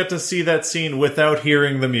love that we get to see that scene without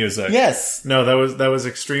hearing the music. Yes. No, that was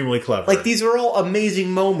extremely clever. Like, these are all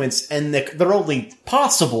amazing moments, and they're only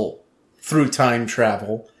possible through time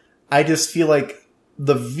travel. I just feel like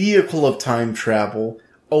the vehicle of time travel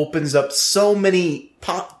opens up so many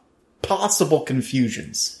possible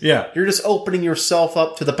confusions. Yeah. You're just opening yourself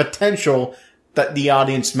up to the potential that the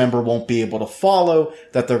audience member won't be able to follow,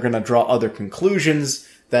 that they're going to draw other conclusions,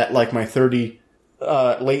 that like my late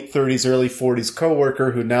 30s, early 40s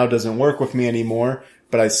coworker who now doesn't work with me anymore,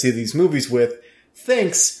 but I see these movies with,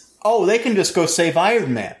 thinks, oh, they can just go save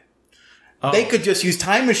Iron Man. Oh. They could just use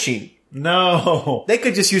Time Machine. No. They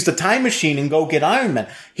could just use the Time Machine and go get Iron Man.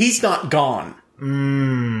 He's not gone.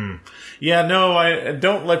 Yeah, no, I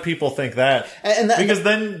don't let people think that. Because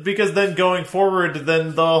then going forward,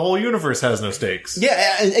 then the whole universe has no stakes.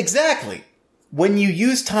 Yeah, exactly. When you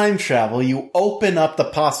use time travel, you open up the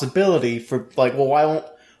possibility for like, well,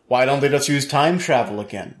 why don't they just use time travel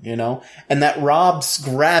again, you know? And that robs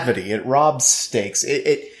gravity, it robs stakes.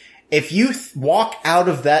 If you walk out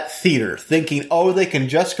of that theater thinking, oh, they can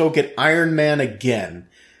just go get Iron Man again,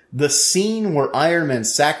 The scene where Iron Man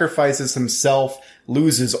sacrifices himself,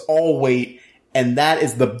 loses all weight, and that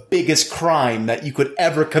is the biggest crime that you could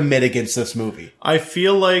ever commit against this movie. I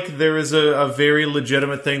feel like there is a very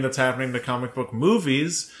legitimate thing that's happening to comic book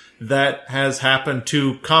movies that has happened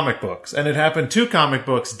to comic books. And it happened to comic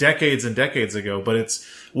books decades and decades ago, but it's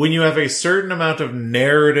when you have a certain amount of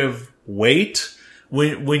narrative weight,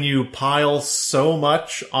 when you pile so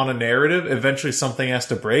much on a narrative, eventually something has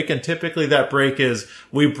to break, and typically that break is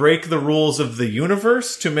we break the rules of the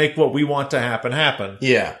universe to make what we want to happen.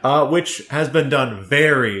 Yeah. Which has been done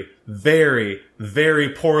very, very, very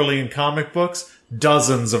poorly in comic books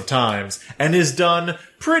dozens of times, and is done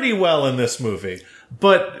pretty well in this movie.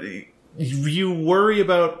 But you worry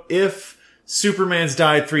about if Superman's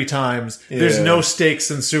died 3 times. Yeah. There's no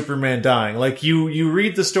stakes in Superman dying. Like, you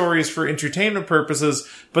read the stories for entertainment purposes,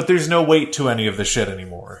 but there's no weight to any of the shit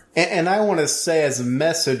anymore. And I want to say as a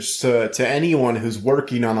message to anyone who's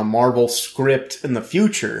working on a Marvel script in the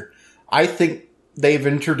future, I think they've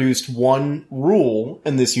introduced one rule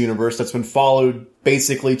in this universe that's been followed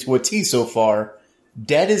basically to a T so far.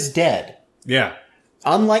 Dead is dead. Yeah.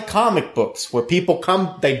 Unlike comic books, where people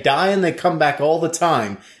they die and they come back all the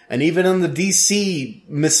time. And even in the DC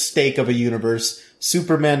mistake of a universe,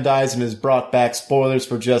 Superman dies and is brought back. Spoilers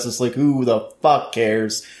for Justice League. Who the fuck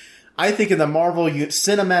cares? I think in the Marvel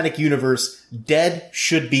cinematic universe, dead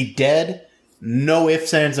should be dead. No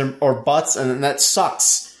ifs, ands, or buts. And that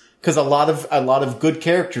sucks. Because a lot of good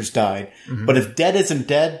characters died. Mm-hmm. But if dead isn't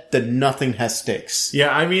dead, then nothing has stakes.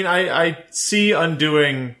 Yeah, I mean, I see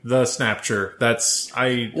undoing the Snapcture. That's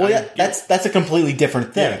a completely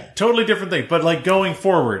different thing. Yeah, totally different thing. But like going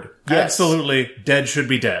forward, yes. Absolutely, dead should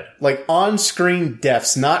be dead. Like on-screen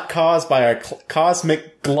deaths, not caused by a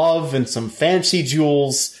cosmic glove and some fancy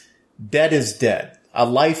jewels. Dead is dead.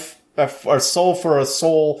 A soul for a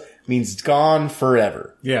soul means gone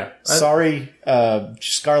forever. Yeah. Sorry,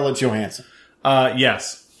 Scarlett Johansson.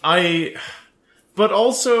 Yes. But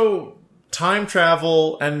also time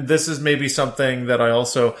travel, and this is maybe something that I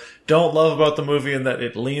also don't love about the movie, in that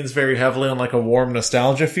it leans very heavily on like a warm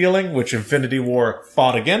nostalgia feeling, which Infinity War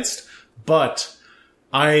fought against. But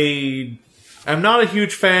I am not a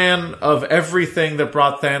huge fan of everything that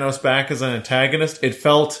brought Thanos back as an antagonist. It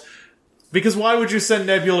felt... Because why would you send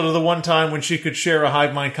Nebula to the one time when she could share a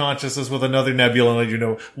hive mind consciousness with another Nebula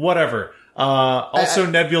and whatever. Also,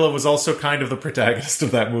 Nebula was also kind of the protagonist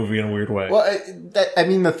of that movie in a weird way. Well, I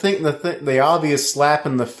mean, the obvious slap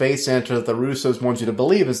in the face answer that the Russos want you to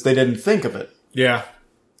believe is they didn't think of it. Yeah.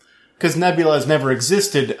 Because Nebula has never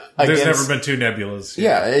existed There's never been 2 Nebulas.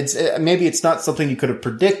 Yeah, maybe it's not something you could have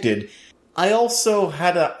predicted. I also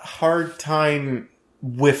had a hard time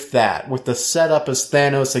with the setup as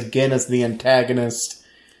Thanos again as the antagonist.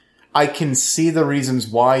 I can see the reasons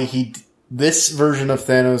why this version of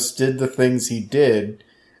Thanos did the things he did,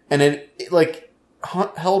 and it like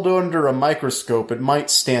held under a microscope, it might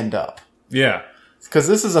stand up. Yeah. Because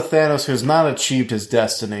this is a Thanos who's not achieved his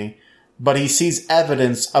destiny, but he sees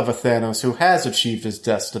evidence of a Thanos who has achieved his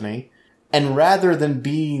destiny, and rather than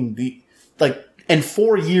being and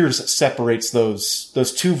 4 years separates those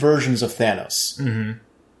 2 versions of Thanos. Mm-hmm.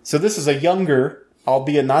 So this is a younger,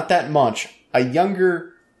 albeit not that much, a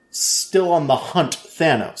younger, still on the hunt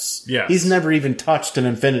Thanos. Yeah. He's never even touched an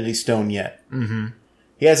Infinity Stone yet. Mm-hmm.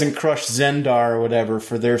 He hasn't crushed Zendar or whatever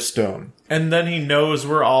for their stone. And then he knows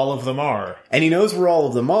where all of them are.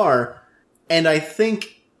 And I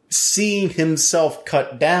think seeing himself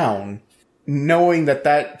cut down, knowing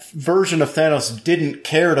that version of Thanos didn't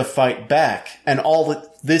care to fight back, and all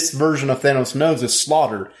that this version of Thanos knows is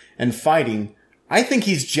slaughter and fighting, I think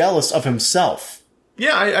he's jealous of himself.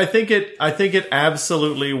 Yeah, I think it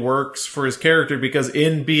absolutely works for his character, because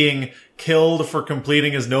in being killed for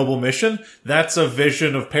completing his noble mission, that's a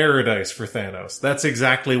vision of paradise for Thanos. That's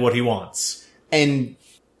exactly what he wants. And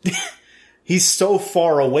he's so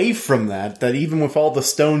far away from that even with all the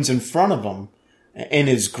stones in front of him, in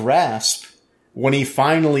his grasp, when he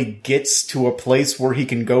finally gets to a place where he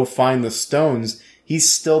can go find the stones, he's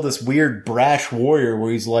still this weird brash warrior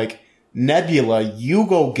where he's like, Nebula, you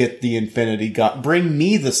go get the Infinity God. Bring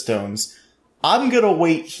me the stones. I'm gonna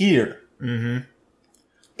wait here. Mm-hmm.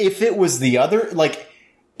 If it was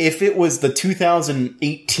if it was the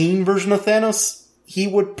 2018 version of Thanos, he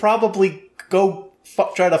would probably go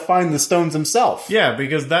try to find the stones himself. Yeah,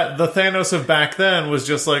 because the Thanos of back then was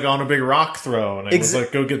just like on a big rock throne, and it was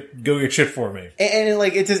like, go get shit for me. And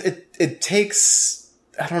it takes,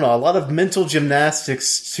 I don't know, a lot of mental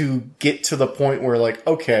gymnastics to get to the point where like,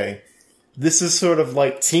 okay, this is sort of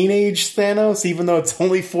like teenage Thanos, even though it's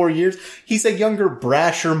only 4 years. He's a younger,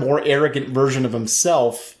 brasher, more arrogant version of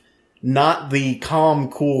himself. not the calm,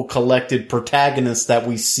 cool, collected protagonist that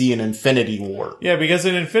we see in Infinity War. Yeah, because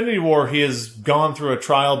in Infinity War, he has gone through a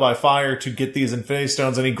trial by fire to get these Infinity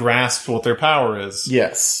Stones, and he grasps what their power is.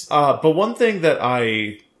 Yes. But one thing that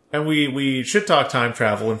and we should talk time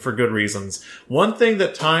travel, and for good reasons. One thing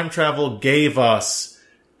that time travel gave us,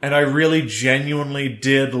 and I really genuinely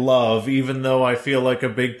did love, even though I feel like a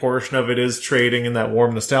big portion of it is trading and that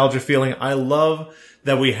warm nostalgia feeling, I love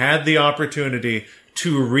that we had the opportunity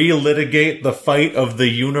to relitigate the fight of the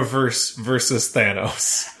universe versus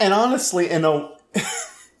Thanos. And honestly,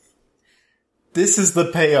 this is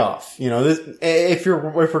the payoff. You know, if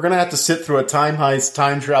we're gonna have to sit through a time heist,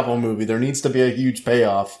 time travel movie, there needs to be a huge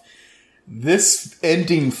payoff. This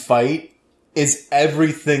ending fight is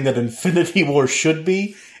everything that Infinity War should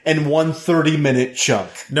be in one 30-minute chunk.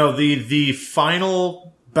 No, the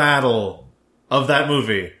final battle of that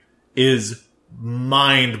movie is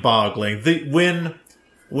mind-boggling.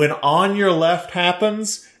 When On Your Left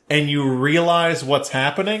happens and you realize what's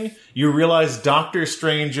happening, you realize Doctor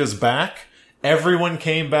Strange is back. Everyone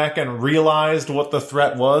came back and realized what the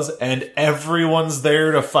threat was, and everyone's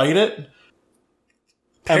there to fight it.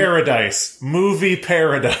 Paradise. Movie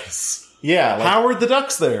paradise. Yeah. Howard the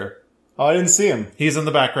Duck's there. Oh, I didn't see him. He's in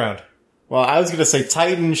the background. Well, I was going to say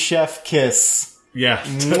Titan Chef Kiss. Yeah.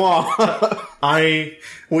 Mwah.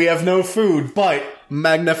 We have no food, but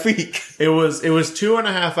magnifique. It was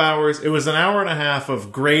 2.5 hours. It was an hour and a half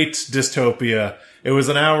of great dystopia. It was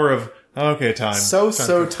an hour of, okay, time.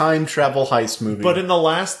 Time travel heist movie. But in the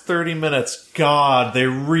last 30 minutes, God, they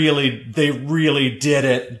really did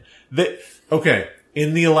it. Okay,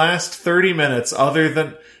 in the last 30 minutes, other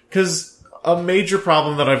than, cause a major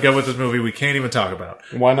problem that I've got with this movie we can't even talk about.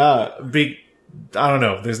 Why not? I don't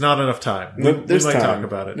know. There's not enough time. We might talk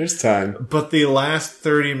about it. There's time. But the last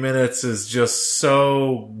 30 minutes is just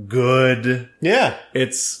so good. Yeah.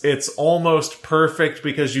 It's almost perfect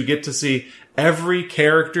because you get to see every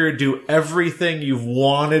character do everything you've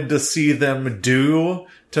wanted to see them do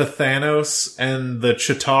to Thanos and the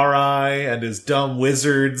Chitauri and his dumb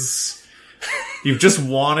wizards. You've just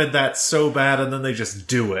wanted that so bad, and then they just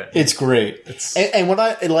do it. It's great. And what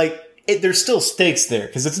I like, there's still stakes there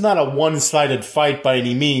because it's not a one-sided fight by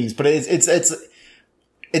any means, but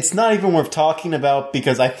it's not even worth talking about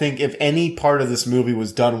because I think if any part of this movie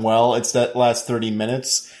was done well, it's that last 30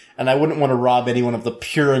 minutes, and I wouldn't want to rob anyone of the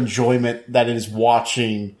pure enjoyment that is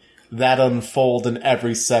watching that unfold in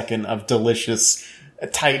every second of delicious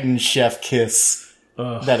Titan Chef Kiss.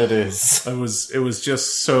 That it is. It was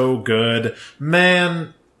just so good.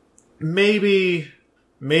 Man, maybe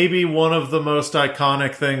one of the most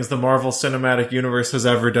iconic things the Marvel Cinematic Universe has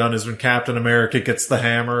ever done is when Captain America gets the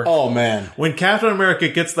hammer. Oh man. When Captain America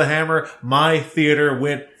gets the hammer, my theater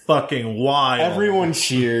went fucking wild. Everyone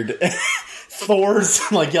cheered.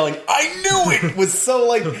 Thor's like yelling, "I knew it!" was so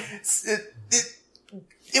like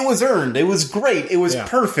it was earned. It was great. It was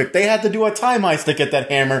perfect. They had to do a time heist to get that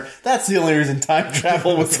hammer. That's the only reason time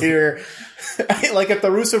travel was here. Like if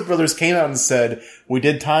the Russo brothers came out and said, we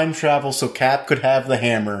did time travel so Cap could have the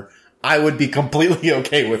hammer, I would be completely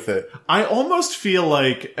okay with it. I almost feel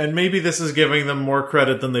like, and maybe this is giving them more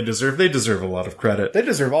credit than they deserve. They deserve a lot of credit. They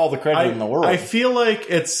deserve all the credit in the world. I feel like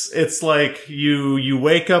it's like you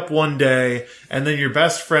wake up one day and then your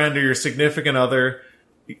best friend or your significant other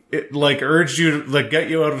urged you to get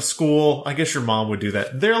you out of school. I guess your mom would do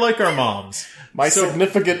that. They're like our moms. My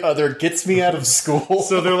significant other gets me out of school.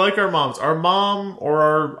 So they're like our moms. Our mom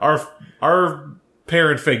or our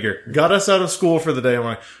parent figure got us out of school for the day. I'm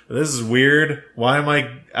like, this is weird. Why am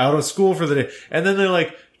I out of school for the day? And then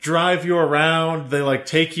they drive you around. They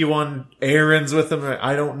take you on errands with them.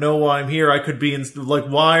 I don't know why I'm here. I could be in,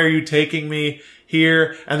 why are you taking me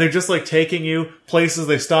here? And they're just taking you places.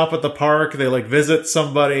 They stop at the park. They visit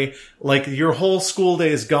somebody. Your whole school day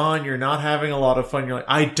is gone. You're not having a lot of fun. You're like,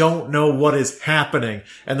 I don't know what is happening.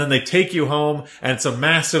 And then they take you home and it's a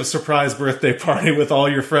massive surprise birthday party with all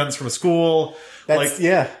your friends from school.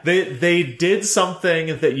 They did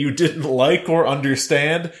something that you didn't like or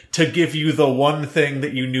understand to give you the one thing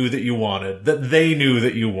that you knew that you wanted, that they knew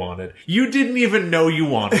that you wanted. You didn't even know you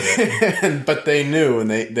wanted it. But they knew, and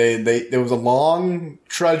there was a long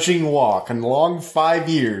trudging walk, and a long 5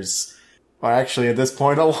 years. Well, actually, at this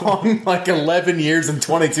point, a long 11 years and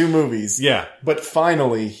 22 movies. Yeah. But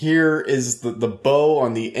finally, here is the bow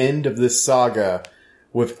on the end of this saga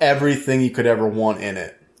with everything you could ever want in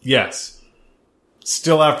it. Yes.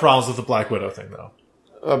 Still have problems with the Black Widow thing, though.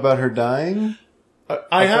 About her dying?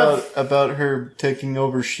 About her taking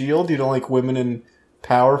over S.H.I.E.L.D.? You don't like women in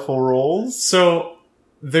powerful roles? So,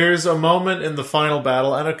 there's a moment in the final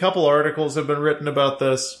battle, and a couple articles have been written about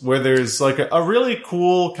this, where there's like a really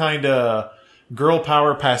cool kind of girl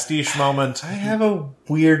power pastiche moment. I have a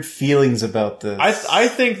weird feelings about this. I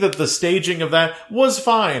think that the staging of that was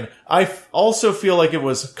fine. I also feel like it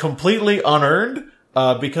was completely unearned,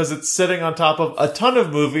 because it's sitting on top of a ton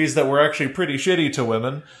of movies that were actually pretty shitty to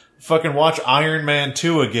women. Fucking watch Iron Man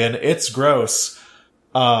 2 again. It's gross.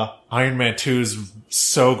 Iron Man 2 is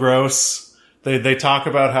so gross. They talk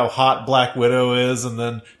about how hot Black Widow is, and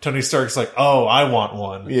then Tony Stark's like, oh, I want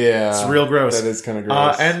one. Yeah. It's real gross. That is kind of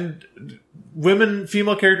gross. And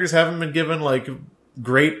female characters haven't been given, like,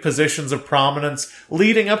 great positions of prominence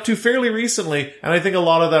leading up to fairly recently, and I think a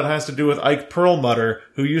lot of that has to do with Ike Perlmutter,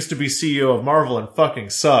 who used to be CEO of Marvel and fucking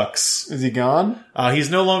sucks. Is he gone? He's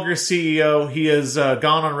no longer CEO. He has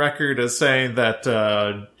gone on record as saying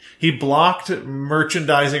that he blocked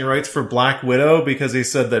merchandising rights for Black Widow because he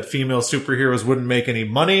said that female superheroes wouldn't make any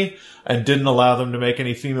money and didn't allow them to make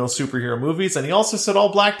any female superhero movies. And he also said all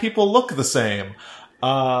black people look the same.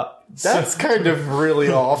 That's kind of really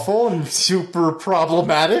awful and super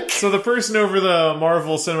problematic. So the person over the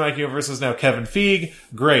Marvel Cinematic Universe is now Kevin Feige.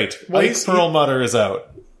 Great. Well, Ike Perlmutter is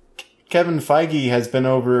out. Kevin Feige has been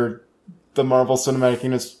over the Marvel Cinematic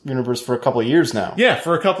Universe for a couple of years now. Yeah,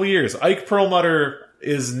 for a couple of years. Ike Perlmutter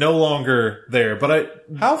is no longer there, but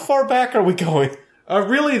How far back are we going?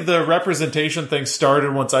 Really, the representation thing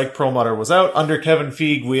started once Ike Perlmutter was out. Under Kevin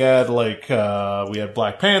Feige, we had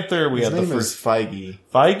Black Panther, we had the first Feige.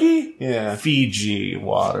 Feige? Yeah. Fiji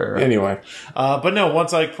water. Anyway. But no,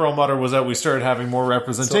 once Ike Perlmutter was out, we started having more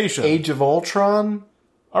representation. So Age of Ultron?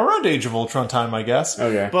 Around Age of Ultron time, I guess.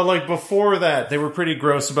 Okay. But like before that, they were pretty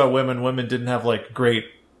gross about women. Women didn't have like great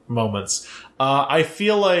moments. I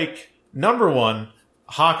feel like, number one,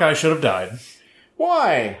 Hawkeye should have died.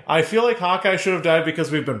 Why? I feel like Hawkeye should have died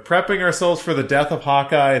because we've been prepping ourselves for the death of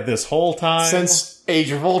Hawkeye this whole time. Since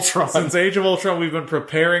Age of Ultron. Since Age of Ultron, we've been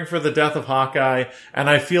preparing for the death of Hawkeye, and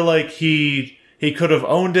I feel like he could have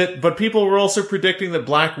owned it, but people were also predicting that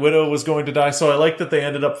Black Widow was going to die, so I like that they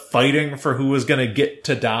ended up fighting for who was going to get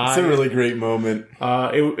to die. It's a really great moment.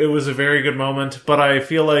 It was a very good moment, but I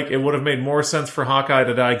feel like it would have made more sense for Hawkeye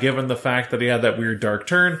to die given the fact that he had that weird dark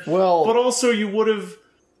turn. Well, but also you would have...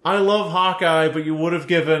 I love Hawkeye, but you would have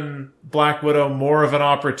given Black Widow more of an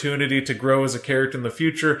opportunity to grow as a character in the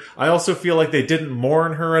future. I also feel like they didn't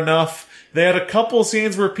mourn her enough. They had a couple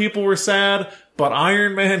scenes where people were sad, but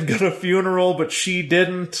Iron Man got a funeral, but she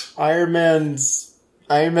didn't. Iron Man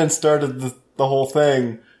started the whole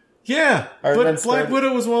thing. Yeah, but Black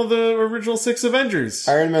Widow was one of the original 6 Avengers.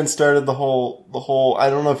 Iron Man started the whole,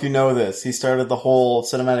 I don't know if you know this, he started the whole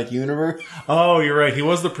cinematic universe. Oh, you're right, he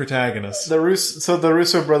was the protagonist. The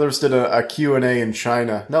Russo brothers did a Q&A in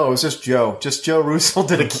China. No, it was just Joe. Just Joe Russo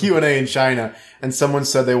did a Q&A in China, and someone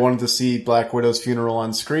said they wanted to see Black Widow's funeral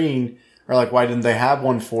on screen, or like, why didn't they have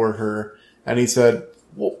one for her? And he said,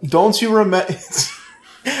 well, don't you remember...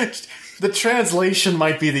 The translation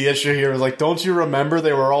might be the issue here. Like, don't you remember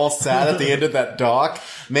they were all sad at the end of that doc?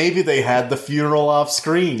 Maybe they had the funeral off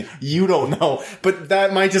screen. You don't know. But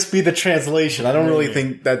that might just be the translation. I don't really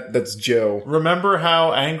think that's Joe. Remember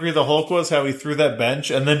how angry the Hulk was, how he threw that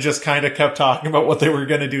bench and then just kind of kept talking about what they were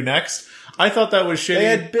going to do next? I thought that was shitty. They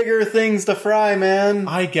had bigger things to fry, man.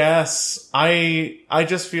 I guess. I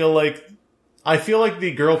just feel like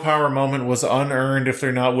the girl power moment was unearned if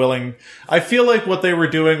they're not willing. I feel like what they were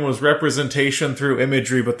doing was representation through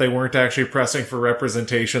imagery, but they weren't actually pressing for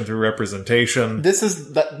representation through representation.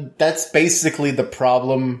 That's basically the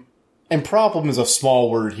problem. And problem is a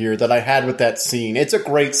small word here that I had with that scene. It's a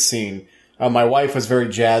great scene. My wife was very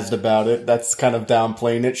jazzed about it. That's kind of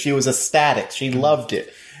downplaying it. She was ecstatic. She loved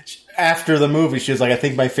it. After the movie, she was like, I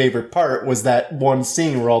think my favorite part was that one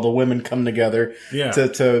scene where all the women come together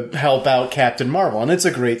to help out Captain Marvel. And it's a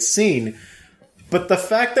great scene. But the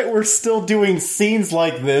fact that we're still doing scenes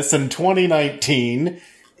like this in 2019,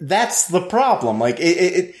 that's the problem. Like,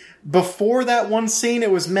 before that one scene, it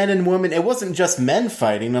was men and women. It wasn't just men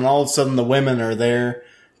fighting, and all of a sudden the women are there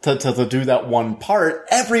to do that one part.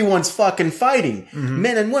 Everyone's fucking fighting. Mm-hmm.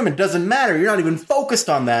 Men and women, doesn't matter. You're not even focused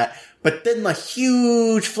on that. But then the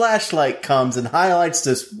huge flashlight comes and highlights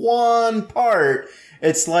this one part.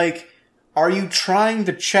 It's like, are you trying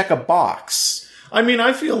to check a box? I mean,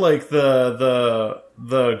 I feel like the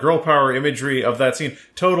girl power imagery of that scene,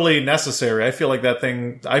 totally necessary. I feel like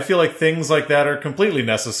things like that are completely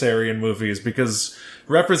necessary in movies because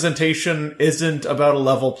representation isn't about a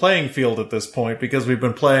level playing field at this point because we've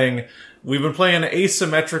been playing an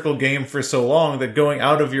asymmetrical game for so long that going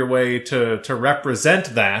out of your way to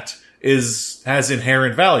represent that has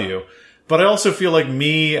inherent value. But I also feel like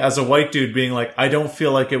me as a white dude being like, I don't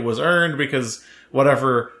feel like it was earned because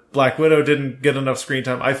whatever, Black Widow didn't get enough screen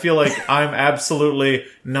time. I feel like I'm absolutely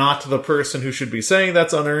not the person who should be saying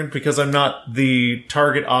that's unearned because I'm not the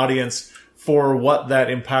target audience for what that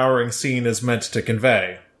empowering scene is meant to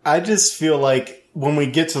convey. I just feel like when we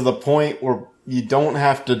get to the point where you don't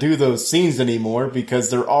have to do those scenes anymore because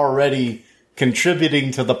they're already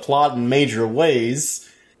contributing to the plot in major ways,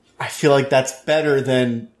 I feel like that's better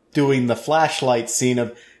than doing the flashlight scene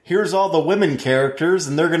of, here's all the women characters,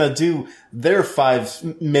 and they're gonna do their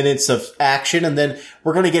 5 minutes of action, and then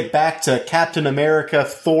we're gonna get back to Captain America,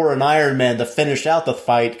 Thor, and Iron Man to finish out the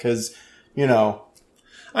fight, because, you know.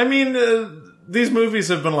 I mean, these movies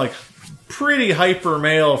have been, like, pretty hyper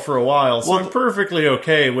male for a while, so I'm perfectly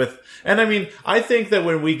okay with... And I mean, I think that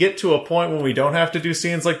when we get to a point when we don't have to do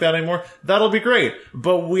scenes like that anymore, that'll be great.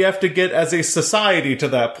 But we have to get as a society to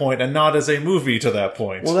that point and not as a movie to that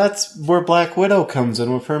point. Well, that's where Black Widow comes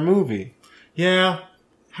in with her movie. Yeah.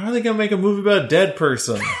 How are they going to make a movie about a dead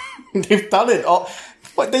person? They've done it all.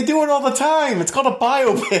 But they do it all the time. It's called a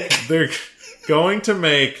biopic. They're going to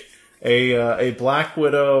make a Black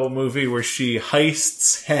Widow movie where she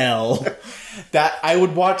heists hell. That I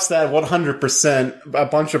would watch that 100%. A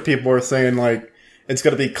bunch of people are saying like it's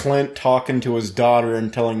going to be Clint talking to his daughter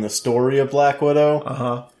and telling the story of Black Widow.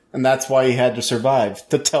 Uh-huh. And that's why he had to survive,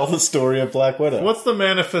 to tell the story of Black Widow. What's the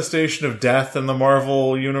manifestation of death in the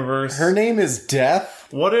Marvel universe? Her name is Death.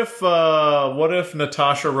 What if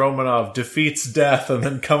Natasha Romanoff defeats death and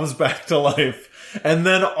then comes back to life, and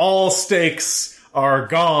then all stakes are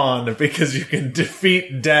gone because you can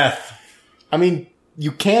defeat death? I mean,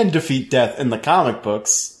 you can defeat death in the comic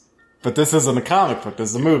books, but this isn't a comic book, this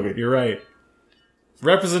is a movie. You're right.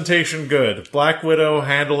 Representation good. Black Widow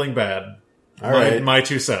handling bad. All right. My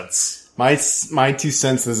 2 cents. My 2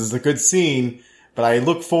 cents is a good scene, but I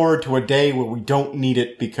look forward to a day where we don't need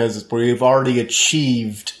it because we've already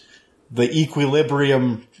achieved the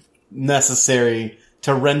equilibrium necessary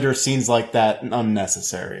to render scenes like that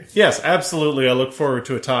unnecessary. Yes, absolutely. I look forward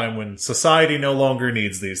to a time when society no longer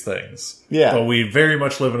needs these things. Yeah. But we very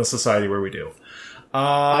much live in a society where we do.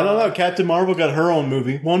 I don't know. Captain Marvel got her own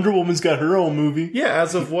movie. Wonder Woman's got her own movie. Yeah,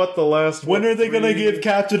 as of what, the last... When are they going to give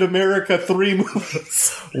Captain America 3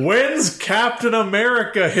 movies? When's Captain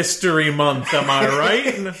America History Month, am I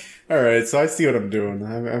right? Alright, so I see what I'm doing.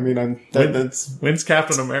 I mean, that's... When's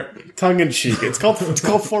Captain America? Tongue-in-cheek. It's called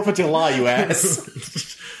 4th of July, you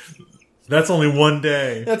ass. That's only one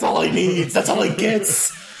day. That's all he needs. That's all he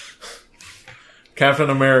gets.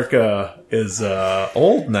 Captain America is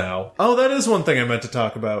old now. Oh, that is one thing I meant to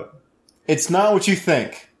talk about. It's not what you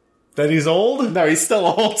think. That he's old? No, he's still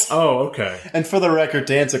old. Oh, okay. And for the record,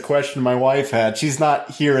 to answer a question my wife had, she's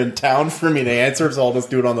not here in town for me to answer, so I'll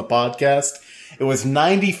just do it on the podcast. It was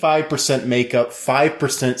 95% makeup, 5%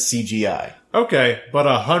 CGI. Okay, but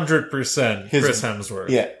 100% Chris Hemsworth.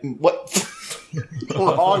 Yeah. What?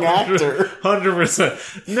 Wrong actor.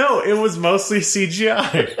 100%. No, it was mostly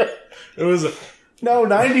CGI. It was... No,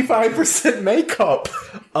 95% makeup.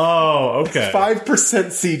 Oh, okay. 5%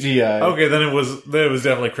 CGI. Okay, then it was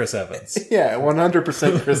definitely Chris Evans. Yeah,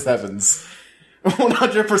 100% Chris Evans.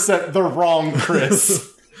 100% the wrong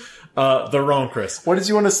Chris. The wrong Chris. What did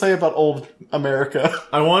you want to say about old America?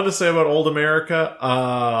 I wanted to say about old America,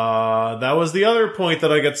 that was the other point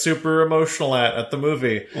that I get super emotional at the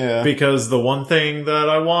movie. Yeah. Because the one thing that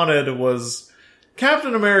I wanted was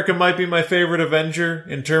Captain America might be my favorite Avenger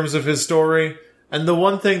in terms of his story. And the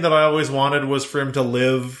one thing that I always wanted was for him to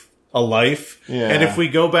live a life. Yeah. And if we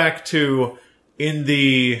go back to, in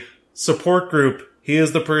the support group, he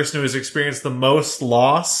is the person who has experienced the most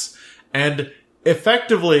loss. And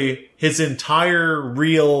effectively, his entire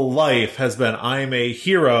real life has been, I'm a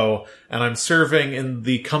hero, and I'm serving in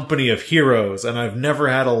the company of heroes, and I've never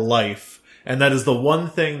had a life. And that is the one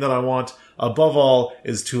thing that I want, above all,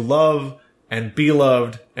 is to love and be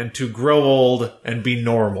loved, and to grow old and be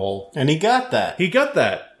normal. And he got that. He got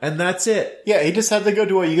that, and that's it. Yeah, he just had to go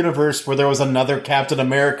to a universe where there was another Captain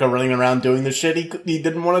America running around doing the shit he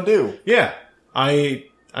didn't want to do. Yeah.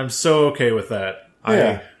 I'm so okay with that.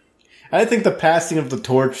 Yeah. I think the passing of the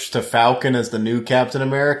torch to Falcon as the new Captain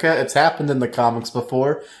America, it's happened in the comics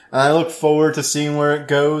before, and I look forward to seeing where it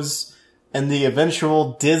goes in the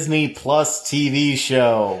eventual Disney Plus TV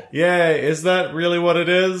show. Yeah, is that really what it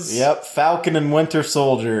is? Yep, Falcon and Winter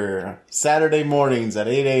Soldier, Saturday mornings at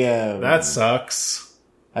 8 a.m. That sucks.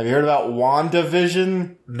 Have you heard about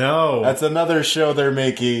WandaVision? No. That's another show they're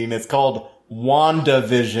making. It's called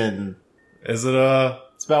WandaVision. Is it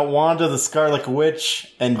It's about Wanda the Scarlet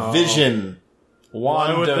Witch and Vision.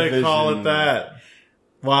 Why would they call it that?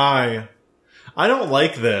 Why? I don't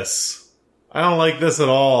like this. I don't like this at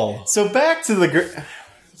all. So back to the...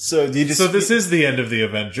 So this is the end of the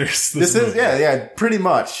Avengers. This is, yeah, pretty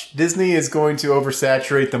much. Disney is going to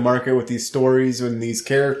oversaturate the market with these stories and these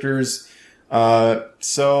characters.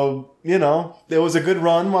 So, you know, it was a good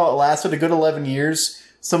run while it lasted, a good 11 years.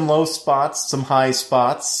 Some low spots, some high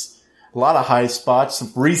spots. A lot of high spots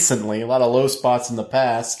recently, a lot of low spots in the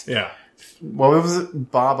past. Yeah. What was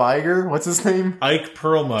it? Bob Iger? What's his name? Ike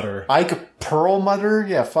Perlmutter. Ike Perlmutter?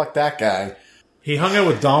 Yeah, fuck that guy. He hung out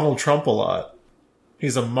with Donald Trump a lot.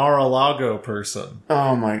 He's a Mar-a-Lago person.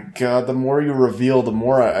 Oh my god, the more you reveal, the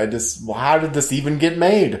more I just... How did this even get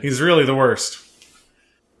made? He's really the worst.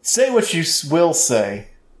 Say what you will say.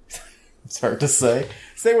 It's hard to say.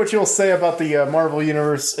 Say what you'll say about the Marvel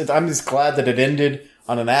Universe. I'm just glad that it ended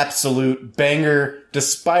on an absolute banger,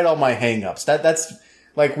 despite all my hang-ups. That's...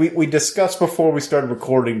 Like we discussed before we started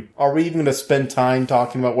recording, are we even going to spend time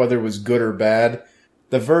talking about whether it was good or bad?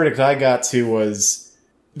 The verdict I got to was...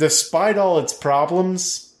 Despite all its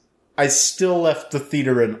problems, I still left the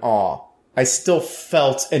theater in awe. I still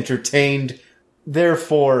felt entertained.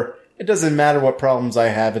 Therefore, it doesn't matter what problems I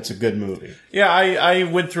have, it's a good movie. Yeah, I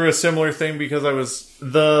went through a similar thing because I was...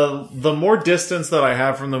 The more distance that I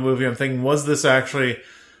have from the movie, I'm thinking, was this actually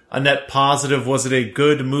a net positive? Was it a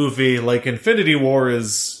good movie? Like Infinity War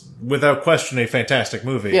is... without question, a fantastic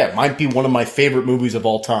movie. Yeah, it might be one of my favorite movies of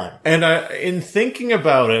all time. And in thinking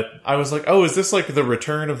about it, I was like, oh, is this like the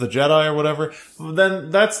Return of the Jedi or whatever?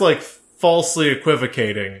 Then that's like falsely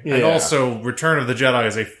equivocating. Yeah. And also, Return of the Jedi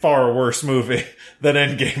is a far worse movie than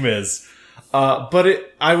Endgame is.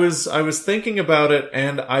 But I was thinking about it,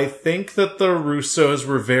 and I think that the Russos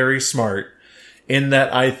were very smart in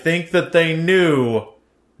that I think that they knew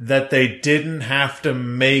that they didn't have to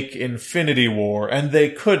make Infinity War, and they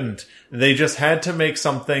couldn't. They just had to make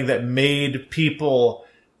something that made people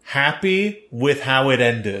happy with how it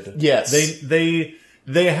ended. Yes. They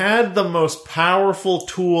had the most powerful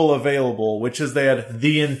tool available, which is they had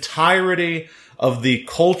the entirety of the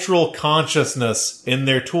cultural consciousness in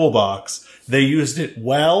their toolbox. They used it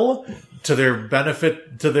well. To their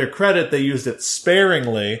benefit, to their credit, they used it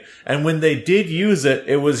sparingly, and when they did use it,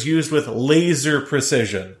 it was used with laser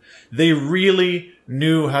precision. They really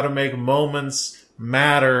knew how to make moments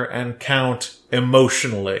matter and count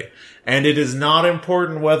emotionally. And it is not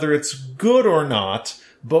important whether it's good or not,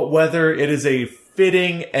 but whether it is a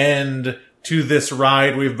fitting end to this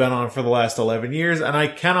ride we've been on for the last 11 years, and I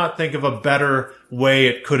cannot think of a better way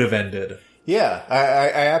it could have ended. Yeah,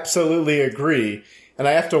 I absolutely agree. And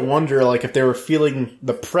I have to wonder, like, if they were feeling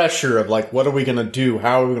the pressure of, like, what are we going to do?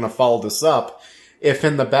 How are we going to follow this up? If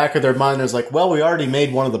in the back of their mind there's like, well, we already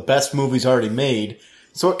made one of the best movies already made.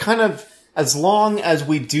 So it kind of, as long as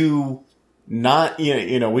we do not,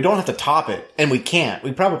 you know, we don't have to top it. And we can't.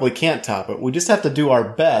 We probably can't top it. We just have to do our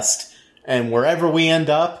best. And wherever we end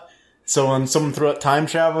up, so when someone threw out time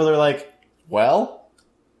travel, they're like, well,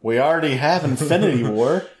 we already have Infinity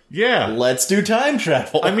War. Yeah. Let's do time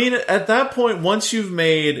travel. I mean, at that point, once you've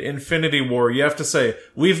made Infinity War, you have to say,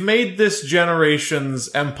 we've made this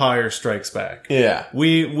generation's Empire Strikes Back. Yeah.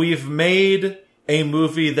 We've made a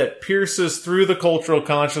movie that pierces through the cultural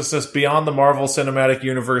consciousness beyond the Marvel Cinematic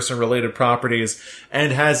Universe and related properties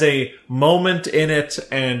and has a moment in it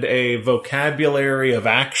and a vocabulary of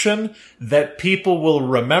action that people will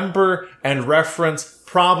remember and reference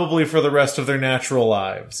probably for the rest of their natural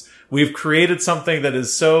lives. We've created something that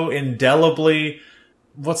is so indelibly,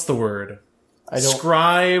 what's the word?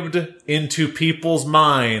 Scribed into people's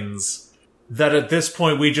minds that at this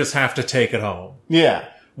point we just have to take it home. Yeah.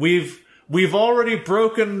 We've already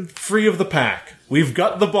broken free of the pack. We've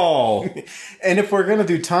got the ball. And if we're gonna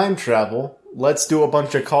do time travel, let's do a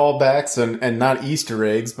bunch of callbacks and not Easter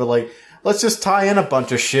eggs, but like, let's just tie in a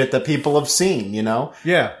bunch of shit that people have seen, you know?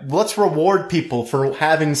 Yeah. Let's reward people for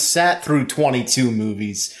having sat through 22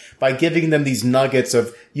 movies by giving them these nuggets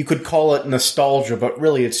of, you could call it nostalgia, but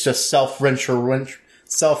really it's just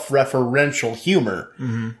self-referential humor.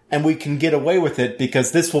 Mm-hmm. And we can get away with it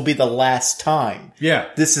because this will be the last time. Yeah.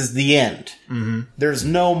 This is the end. Mm-hmm. There's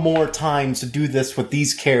no more time to do this with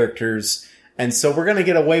these characters. And so we're going to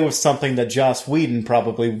get away with something that Joss Whedon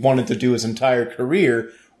probably wanted to do his entire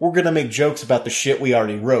career. We're going to make jokes about the shit we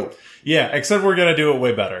already wrote. Yeah, except we're going to do it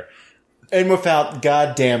way better. And without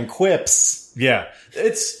goddamn quips. Yeah.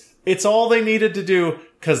 It's all they needed to do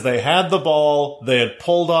because they had the ball, they had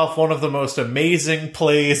pulled off one of the most amazing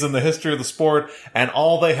plays in the history of the sport, and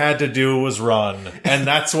all they had to do was run. And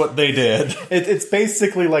that's what they did. It's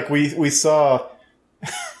basically like we saw...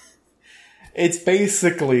 It's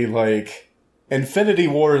basically like Infinity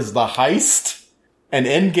War is the heist, and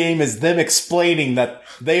Endgame is them explaining that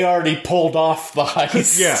They already pulled off the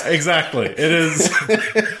heist. Yeah, exactly. It is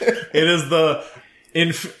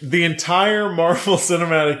the entire Marvel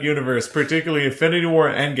Cinematic Universe, particularly Infinity War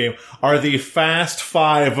and Endgame, are the Fast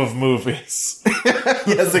Five of movies.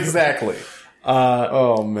 Yes, exactly.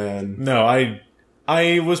 Oh man. No,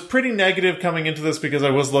 I was pretty negative coming into this because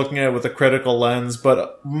I was looking at it with a critical lens,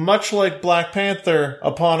 but much like Black Panther,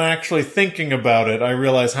 upon actually thinking about it, I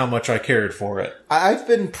realized how much I cared for it. I've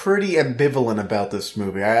been pretty ambivalent about this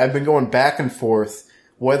movie. I've been going back and forth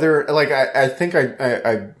whether, like, I think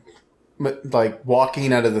I like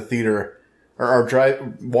walking out of the theater or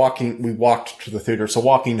we walked to the theater. So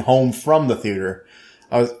walking home from the theater,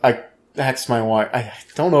 I asked my wife, I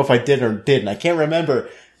don't know if I did or didn't. I can't remember.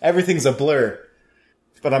 Everything's a blur.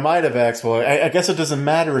 But I might have asked, well, I guess it doesn't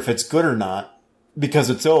matter if it's good or not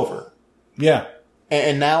because it's over. Yeah.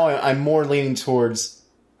 And now I'm more leaning towards,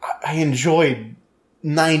 I enjoyed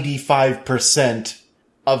 95%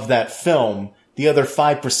 of that film. The other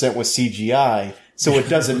 5% was CGI, so it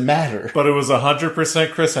doesn't matter. But it was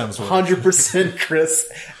 100% Chris Hemsworth. 100% Chris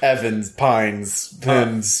Evans, Pines.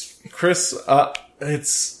 Chris,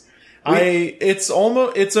 it's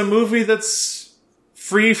a movie that's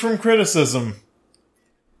free from criticism.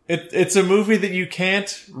 It's a movie that you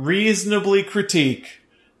can't reasonably critique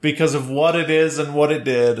because of what it is and what it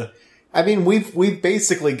did. I mean, we've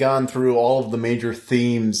basically gone through all of the major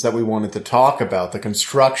themes that we wanted to talk about. The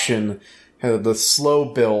construction, the slow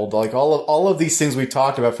build, like all of these things we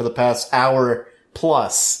talked about for the past hour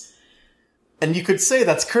plus. And you could say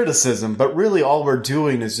that's criticism, but really all we're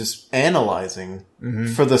doing is just analyzing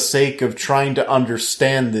for the sake of trying to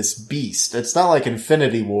understand this beast. It's not like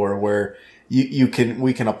Infinity War where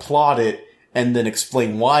we can applaud it and then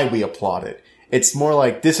explain why we applaud it. It's more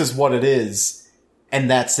like this is what it is,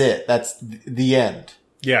 and that's it. That's the end.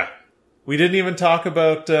 Yeah, we didn't even talk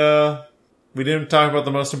about the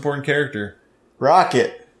most important character,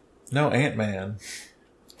 Rocket. No, Ant-Man.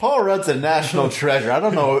 Paul Rudd's a national treasure. I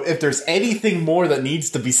don't know if there's anything more that needs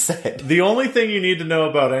to be said. The only thing you need to know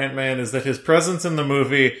about Ant-Man is that his presence in the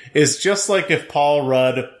movie is just like if Paul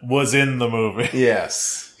Rudd was in the movie.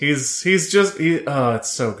 Yes. It's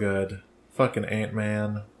so good. Fucking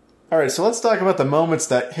Ant-Man. Alright, so let's talk about the moments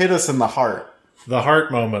that hit us in the heart. The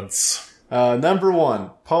heart moments. Number one,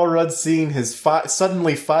 Paul Rudd seeing his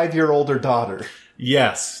suddenly 5-year-older daughter.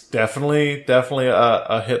 Yes, definitely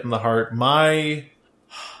a hit in the heart.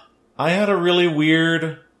 I had a really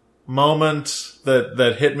weird moment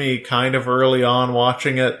that hit me kind of early on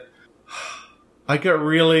watching it. I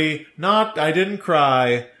didn't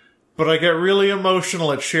cry, but I get really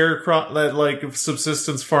emotional at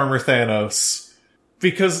subsistence farmer Thanos.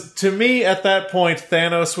 Because to me, at that point,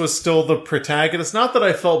 Thanos was still the protagonist. Not that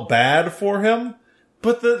I felt bad for him,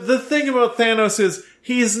 but the thing about Thanos is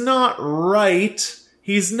he's not right.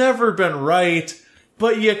 He's never been right,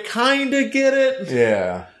 but you kinda get it.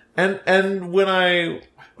 Yeah. And when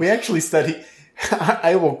we actually studied,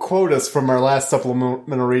 I will quote us from our last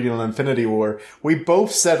supplemental reading on Infinity War. We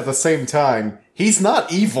both said at the same time, he's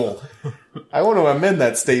not evil. I want to amend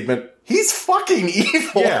that statement. He's fucking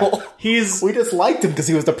evil. Yeah, we just liked him because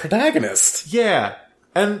he was the protagonist. Yeah.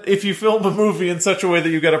 And if you film a movie in such a way that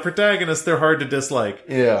you get a protagonist, they're hard to dislike.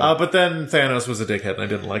 Yeah. But then Thanos was a dickhead and I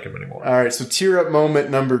didn't like him anymore. Alright, so tear up moment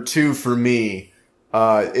number 2 for me.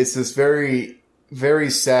 It's this very, very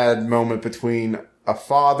sad moment between a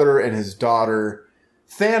father and his daughter.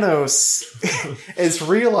 Thanos is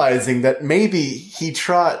realizing that maybe he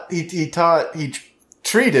treated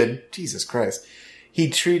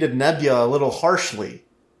Nebula a little harshly.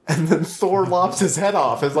 And then Thor lops his head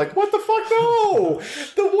off. It's like, what the fuck? No!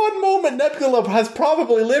 The one moment Nebula has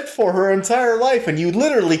probably lived for her entire life, and you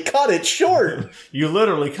literally cut it short. You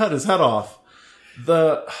literally cut his head off.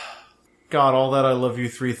 God, all that I Love You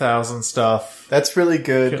 3000 stuff. That's really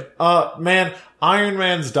good. Man, Iron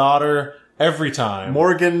Man's daughter, every time.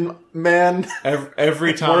 Morgan Man.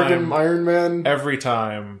 Every time. Morgan Iron Man. Every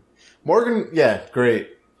time. Morgan, yeah, great.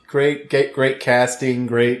 Great casting,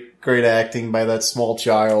 great acting by that small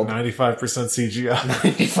child. 95% CGI.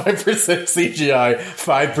 95% CGI,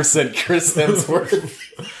 5% Chris Hemsworth.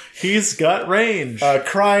 He's got range.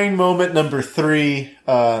 Crying moment number 3.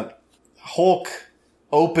 Hulk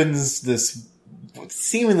opens this, what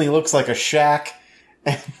seemingly looks like a shack,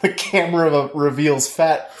 and the camera reveals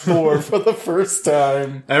Fat Thor for the first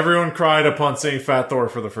time. Everyone cried upon seeing Fat Thor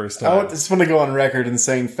for the first time. I just want to go on record and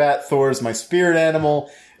saying Fat Thor is my spirit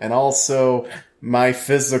animal, and also my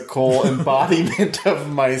physical embodiment of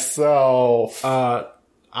myself. I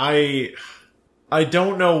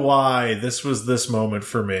don't know why this was this moment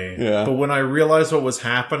for me. Yeah. But when I realized what was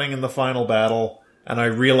happening in the final battle, and I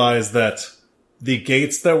realized that the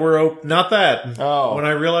gates that were not that. Oh. When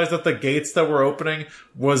I realized that the gates that were opening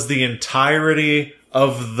was the entirety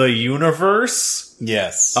of the universe,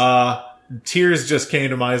 Yes. tears just came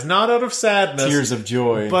to my eyes. Not out of sadness. Tears of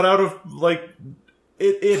joy. But out of, like,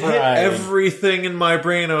 it hit Pride. everything in my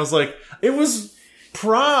brain. I was like, it was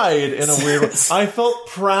pride in a weird way. I felt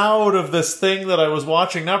proud of this thing that I was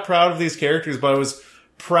watching. Not proud of these characters, but I was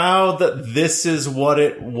proud that this is what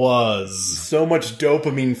it was. So much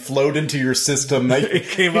dopamine flowed into your system that It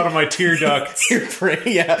came out of my tear ducts. your brain,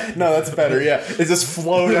 yeah. No, that's better, yeah. It just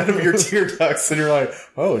flowed out of your tear ducts and you're like,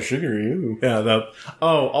 oh, sugar you. Yeah,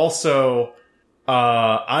 also,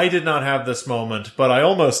 I did not have this moment, but I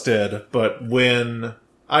almost did. But when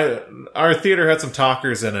our theater had some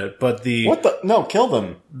talkers in it, but What the? No, kill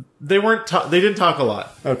them. they didn't talk a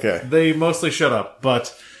lot. Okay. They mostly shut up,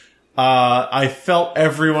 but I felt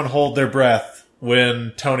everyone hold their breath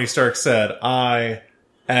when Tony Stark said, "I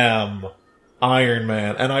am Iron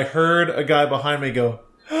Man," and I heard a guy behind me go,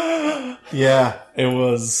 Yeah. it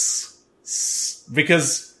was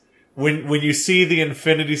because when you see the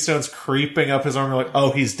Infinity Stones creeping up his arm, you're like,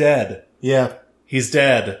 oh, he's dead. Yeah. He's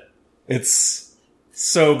dead. It's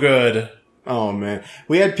so good. Oh, man.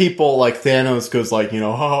 We had people like Thanos goes like,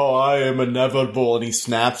 oh, I am inevitable, and he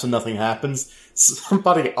snaps and nothing happens.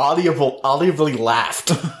 Somebody audibly laughed.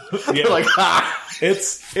 Yeah. They're like, ah!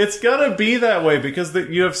 It's gonna be that way because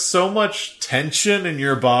you have so much tension in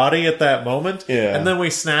your body at that moment. Yeah. And then when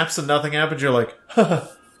he snaps and nothing happens, you're like,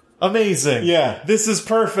 amazing. Yeah. This is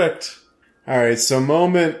perfect. Alright, so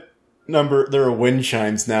moment number, there are wind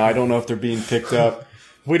chimes now. I don't know if they're being picked up.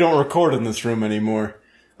 We don't record in this room anymore.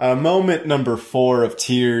 Moment number 4 of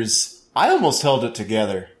tears. I almost held it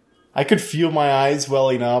together. I could feel my eyes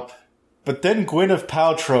welling up. But then Gwyneth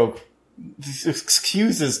Paltrow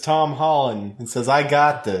excuses Tom Holland and says, I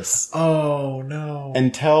got this. Oh, no.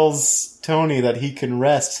 And tells Tony that he can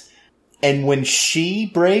rest. And when she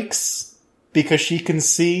breaks, because she can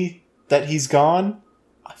see that he's gone,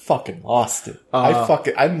 I fucking lost it.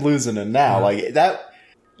 I'm losing it now. Like, that,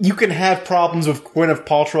 you can have problems with Gwyneth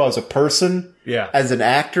Paltrow as a person. Yeah. As an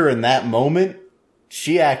actor in that moment,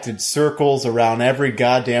 she acted circles around every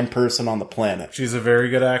goddamn person on the planet. She's a very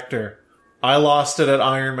good actor. I lost it at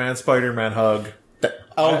Iron Man Spider-Man hug.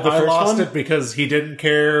 Oh, the I first lost one? it because he didn't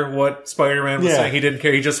care what Spider-Man was Yeah. saying. He didn't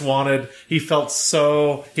care. He just he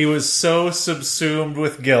was so subsumed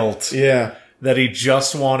with guilt Yeah. that he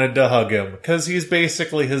just wanted to hug him because he's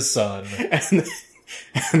basically his son. And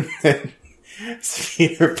then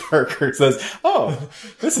Peter Parker says, oh,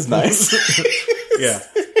 this is nice. Yeah.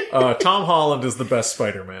 Tom Holland is the best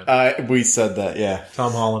Spider-Man. We said that, yeah.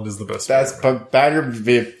 Tom Holland is the best That's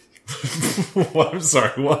Spider-Man. What? I'm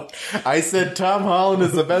sorry, what? I said Tom Holland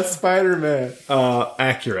is the best Spider-Man.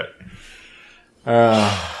 Accurate.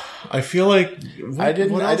 I feel like... I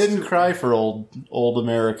didn't cry for old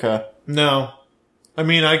America. No. I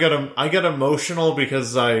mean, I got emotional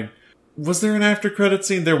because was there an after credit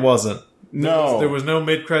scene? There wasn't. No. There was no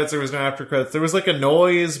mid credits, there was no after credits. There was like a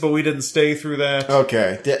noise, but we didn't stay through that.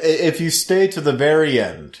 Okay. If you stay to the very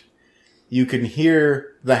end, you can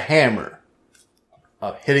hear the hammer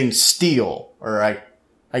hitting steel, or I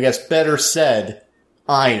guess better said,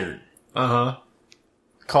 iron. Uh-huh.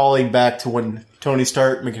 Calling back to when Tony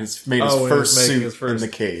Stark made his first suit in the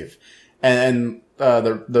cave. And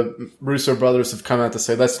the Russo brothers have come out to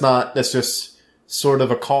say that's just sort of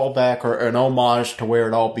a callback or an homage to where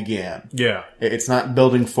it all began. Yeah. It's not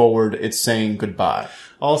building forward, it's saying goodbye.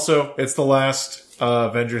 Also, it's the last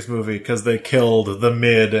Avengers movie because they killed the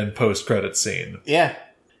mid and post-credit scene. Yeah.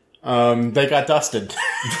 They got dusted.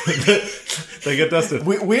 They get dusted.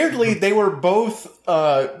 Weirdly, they were both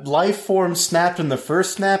life forms snapped in the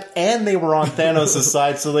first snap, and they were on Thanos'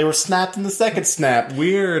 side, so they were snapped in the second snap.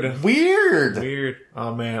 Weird.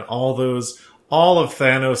 Oh man, all of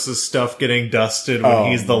Thanos' stuff getting dusted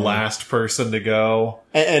when he's the last person to go.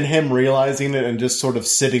 And him realizing it and just sort of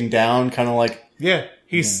sitting down, kind of like, yeah,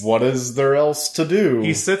 what is there else to do?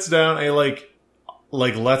 He sits down and like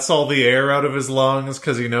lets all the air out of his lungs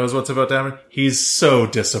because he knows what's about to happen. He's so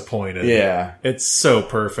disappointed. Yeah. It's so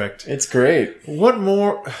perfect. It's great. What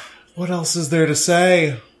else is there to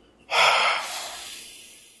say?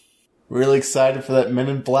 Really excited for that Men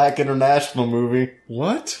in Black International movie.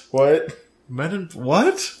 What? What?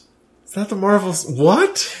 What? Is that the Marvels?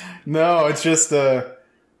 What? No, it's just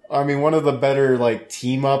one of the better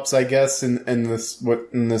team ups, I guess, in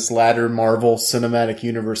this latter Marvel Cinematic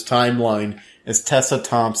Universe timeline is Tessa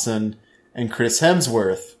Thompson and Chris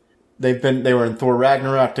Hemsworth. They were in Thor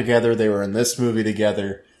Ragnarok together. They were in this movie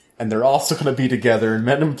together, and they're also going to be together in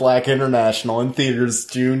Men in Black International in theaters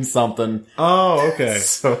June something. Oh, okay.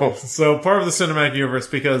 So part of the cinematic universe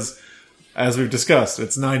because, as we've discussed,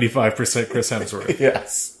 it's 95% Chris Hemsworth.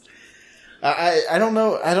 yes. I don't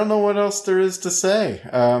know. I don't know what else there is to say.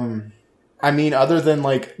 I mean, other than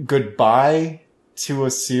like goodbye to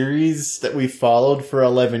a series that we followed for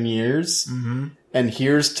 11 years, and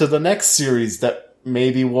here's to the next series that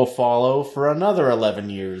maybe we'll follow for another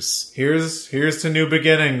 11 years. Here's to new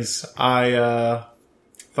beginnings. I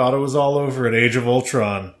thought it was all over at Age of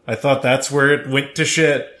Ultron. I thought that's where it went to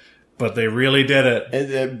shit, but they really did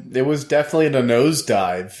it. It was definitely in a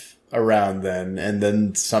nosedive around then, and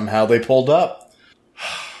then somehow they pulled up.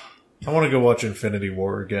 I want to go watch Infinity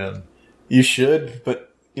War again. You should,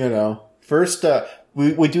 but, you know, first,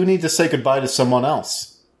 we do need to say goodbye to someone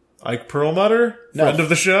else. Ike Perlmutter? Friend of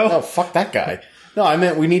the show? No, fuck that guy. No, I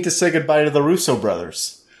meant we need to say goodbye to the Russo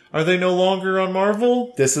brothers. Are they no longer on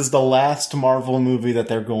Marvel? This is the last Marvel movie that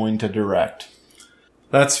they're going to direct.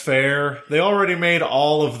 That's fair. They already made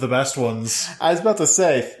all of the best ones. I was about to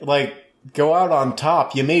say, like, go out on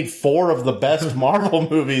top. You made 4 of the best Marvel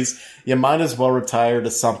movies. You might as well retire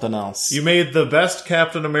to something else. You made the best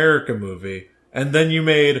Captain America movie, and then you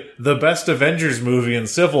made the best Avengers movie in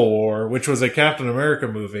Civil War, which was a Captain America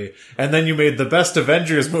movie, and then you made the best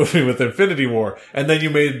Avengers movie with Infinity War, and then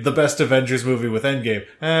you made the best Avengers movie with Endgame.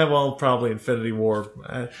 Well, probably Infinity War.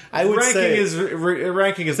 I would say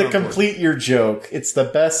ranking is to not complete your joke. It's the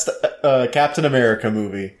best Captain America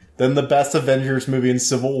movie, then the best Avengers movie in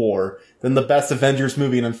Civil War, then the best Avengers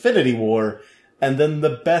movie in Infinity War, and then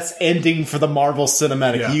the best ending for the Marvel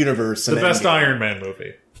Cinematic Universe. The best Iron Man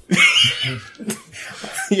movie.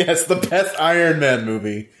 Yes, the best Iron Man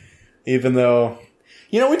movie. Even though,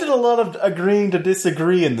 you know, we did a lot of agreeing to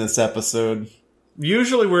disagree in this episode.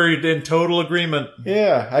 Usually we're in total agreement.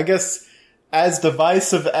 Yeah, I guess as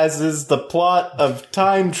divisive as is the plot of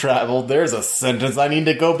time travel, there's a sentence I need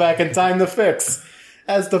to go back in time to fix.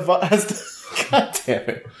 God damn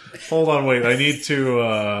it. Hold on, wait. I need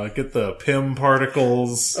to get the Pym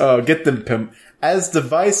particles. Oh, get them, Pym. As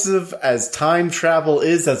divisive as time travel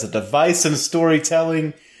is as a device in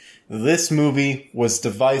storytelling, this movie was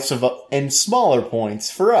divisive in smaller points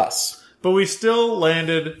for us. But we still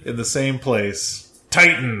landed in the same place.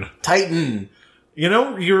 Titan! You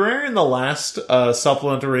know, you were in the last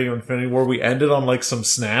supplementary of Infinity War, we ended on like some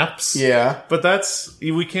snaps. Yeah. But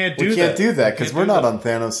we can't do that. We can't do that because we're not on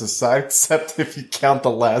Thanos' side, except if you count the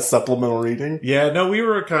last supplemental reading. Yeah, no, we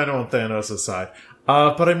were kind of on Thanos' side.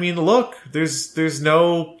 But I mean, look, there's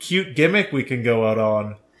no cute gimmick we can go out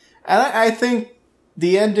on. And I think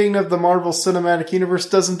the ending of the Marvel Cinematic Universe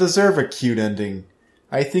doesn't deserve a cute ending.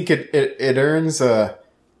 I think it earns a,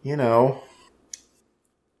 you know,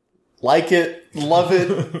 like it, love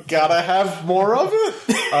it, gotta have more of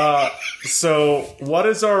it. So what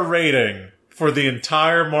is our rating for the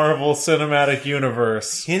entire Marvel Cinematic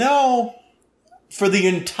Universe? You know, for the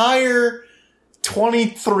entire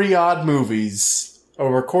 23 odd movies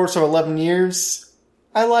over a course of 11 years,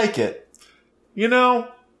 I like it. You know,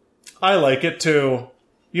 I like it too.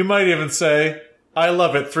 You might even say, I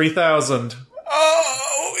love it 3000.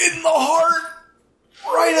 Oh, in the heart.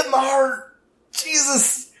 Right in the heart.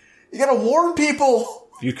 Jesus. You gotta warn people.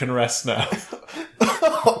 You can rest now.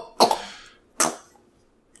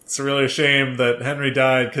 It's really a shame that Henry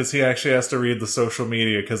died because he actually has to read the social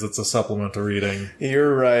media because it's a supplemental reading.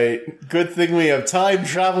 You're right. Good thing we have time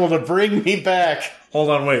travel to bring me back. Hold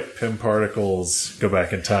on, wait. Pym particles. Go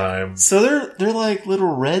back in time. So they're like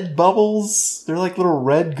little red bubbles? They're like little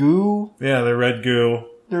red goo? Yeah, they're red goo.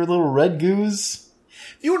 They're little red goos?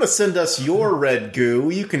 If you want to send us your red goo,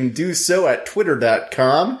 you can do so at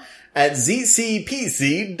twitter.com at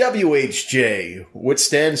ZCPCWHJ, which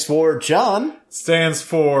stands for John. Stands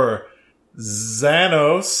for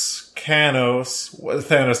Xanos, Canos.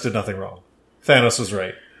 Thanos did nothing wrong. Thanos was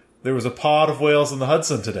right. There was a pod of whales in the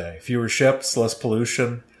Hudson today. Fewer ships, less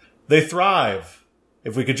pollution. They thrive.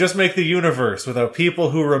 If we could just make the universe without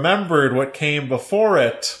people who remembered what came before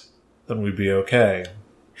it, then we'd be okay.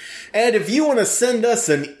 And if you want to send us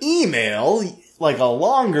an email, like a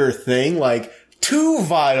longer thing, like 2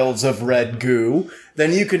 vials of red goo,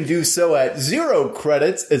 then you can do so at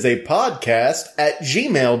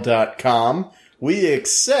zerocreditsisapodcast@gmail.com. We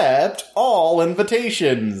accept all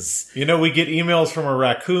invitations. You know, we get emails from a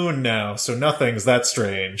raccoon now, so nothing's that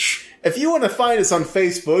strange. If you want to find us on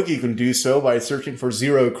Facebook, you can do so by searching for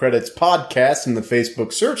Zero Credits Podcast in the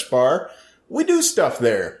Facebook search bar. We do stuff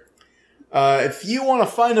there. If you want to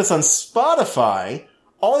find us on Spotify,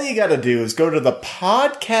 all you gotta do is go to the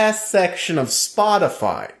podcast section of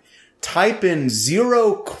Spotify, type in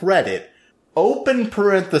Zero Credit, open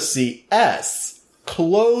parenthesis S,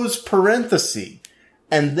 close parenthesis,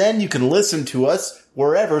 and then you can listen to us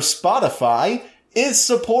wherever Spotify is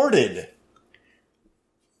supported.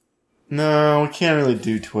 No, we can't really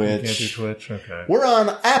do Twitch. Can't do Twitch? Okay. We're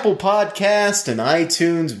on Apple Podcast and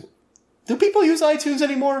iTunes. Do people use iTunes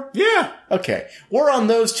anymore? Yeah. Okay. We're on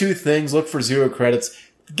those two things. Look for Zero Credits.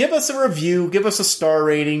 Give us a review. Give us a star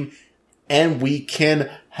rating. And we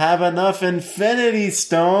can have enough Infinity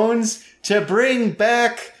Stones to bring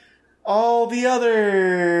back all the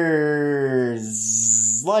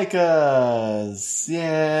others like us.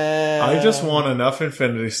 Yeah. I just want enough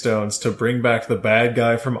Infinity Stones to bring back the bad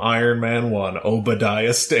guy from Iron Man 1,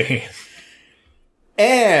 Obadiah Stane.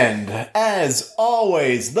 And, as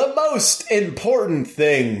always, the most important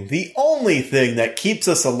thing, the only thing that keeps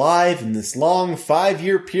us alive in this long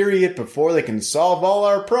 5-year period before they can solve all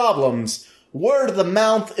our problems, word of the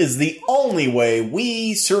mouth is the only way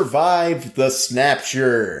we survived the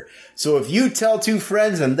Snapture. So if you tell 2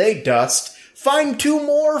 friends and they dust, find 2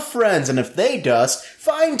 more friends, and if they dust,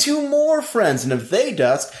 find 2 more friends, and if they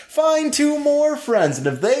dust, find 2 more friends, and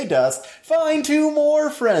if they dust, find 2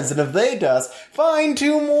 more friends, and if they dust, find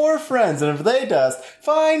 2 more friends, and if they dust,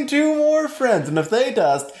 find 2 more friends, and if they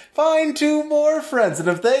dust, find 2 more friends, and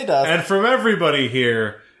if they dust. And from everybody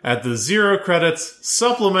here at the Zero Credits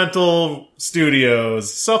Supplemental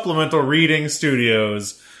Studios, Supplemental Reading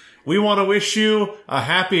Studios, we want to wish you a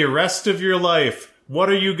happy rest of your life. What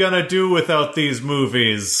are you gonna do without these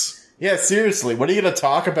movies? Yeah, seriously, what are you gonna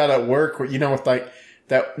talk about at work? You know, with like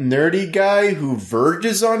that nerdy guy who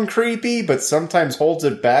verges on creepy, but sometimes holds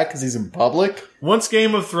it back because he's in public? Once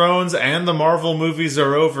Game of Thrones and the Marvel movies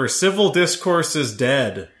are over, civil discourse is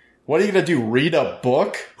dead. What are you gonna do, read a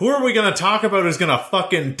book? Who are we gonna talk about who's gonna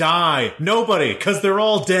fucking die? Nobody, because they're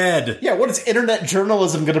all dead. Yeah, what is internet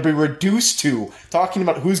journalism gonna be reduced to? Talking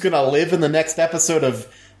about who's gonna live in the next episode of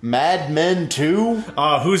Mad Men 2?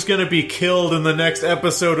 Who's gonna be killed in the next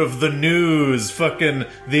episode of The News? Fucking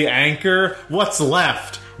The Anchor? What's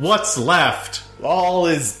left? What's left? All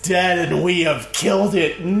is dead and we have killed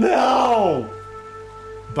it. No!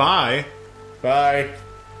 Bye. Bye.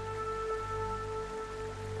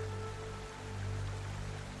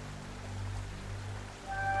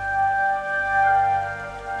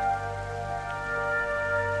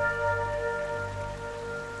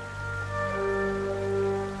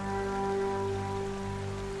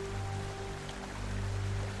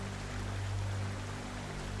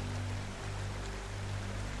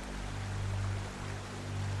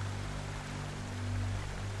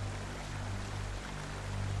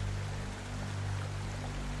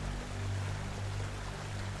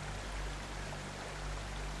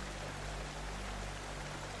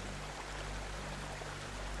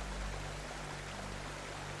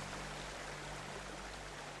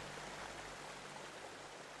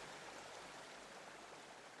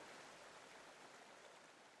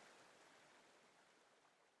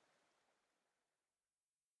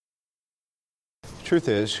 Truth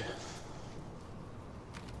is,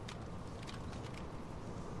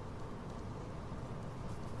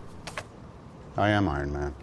 I am Iron Man.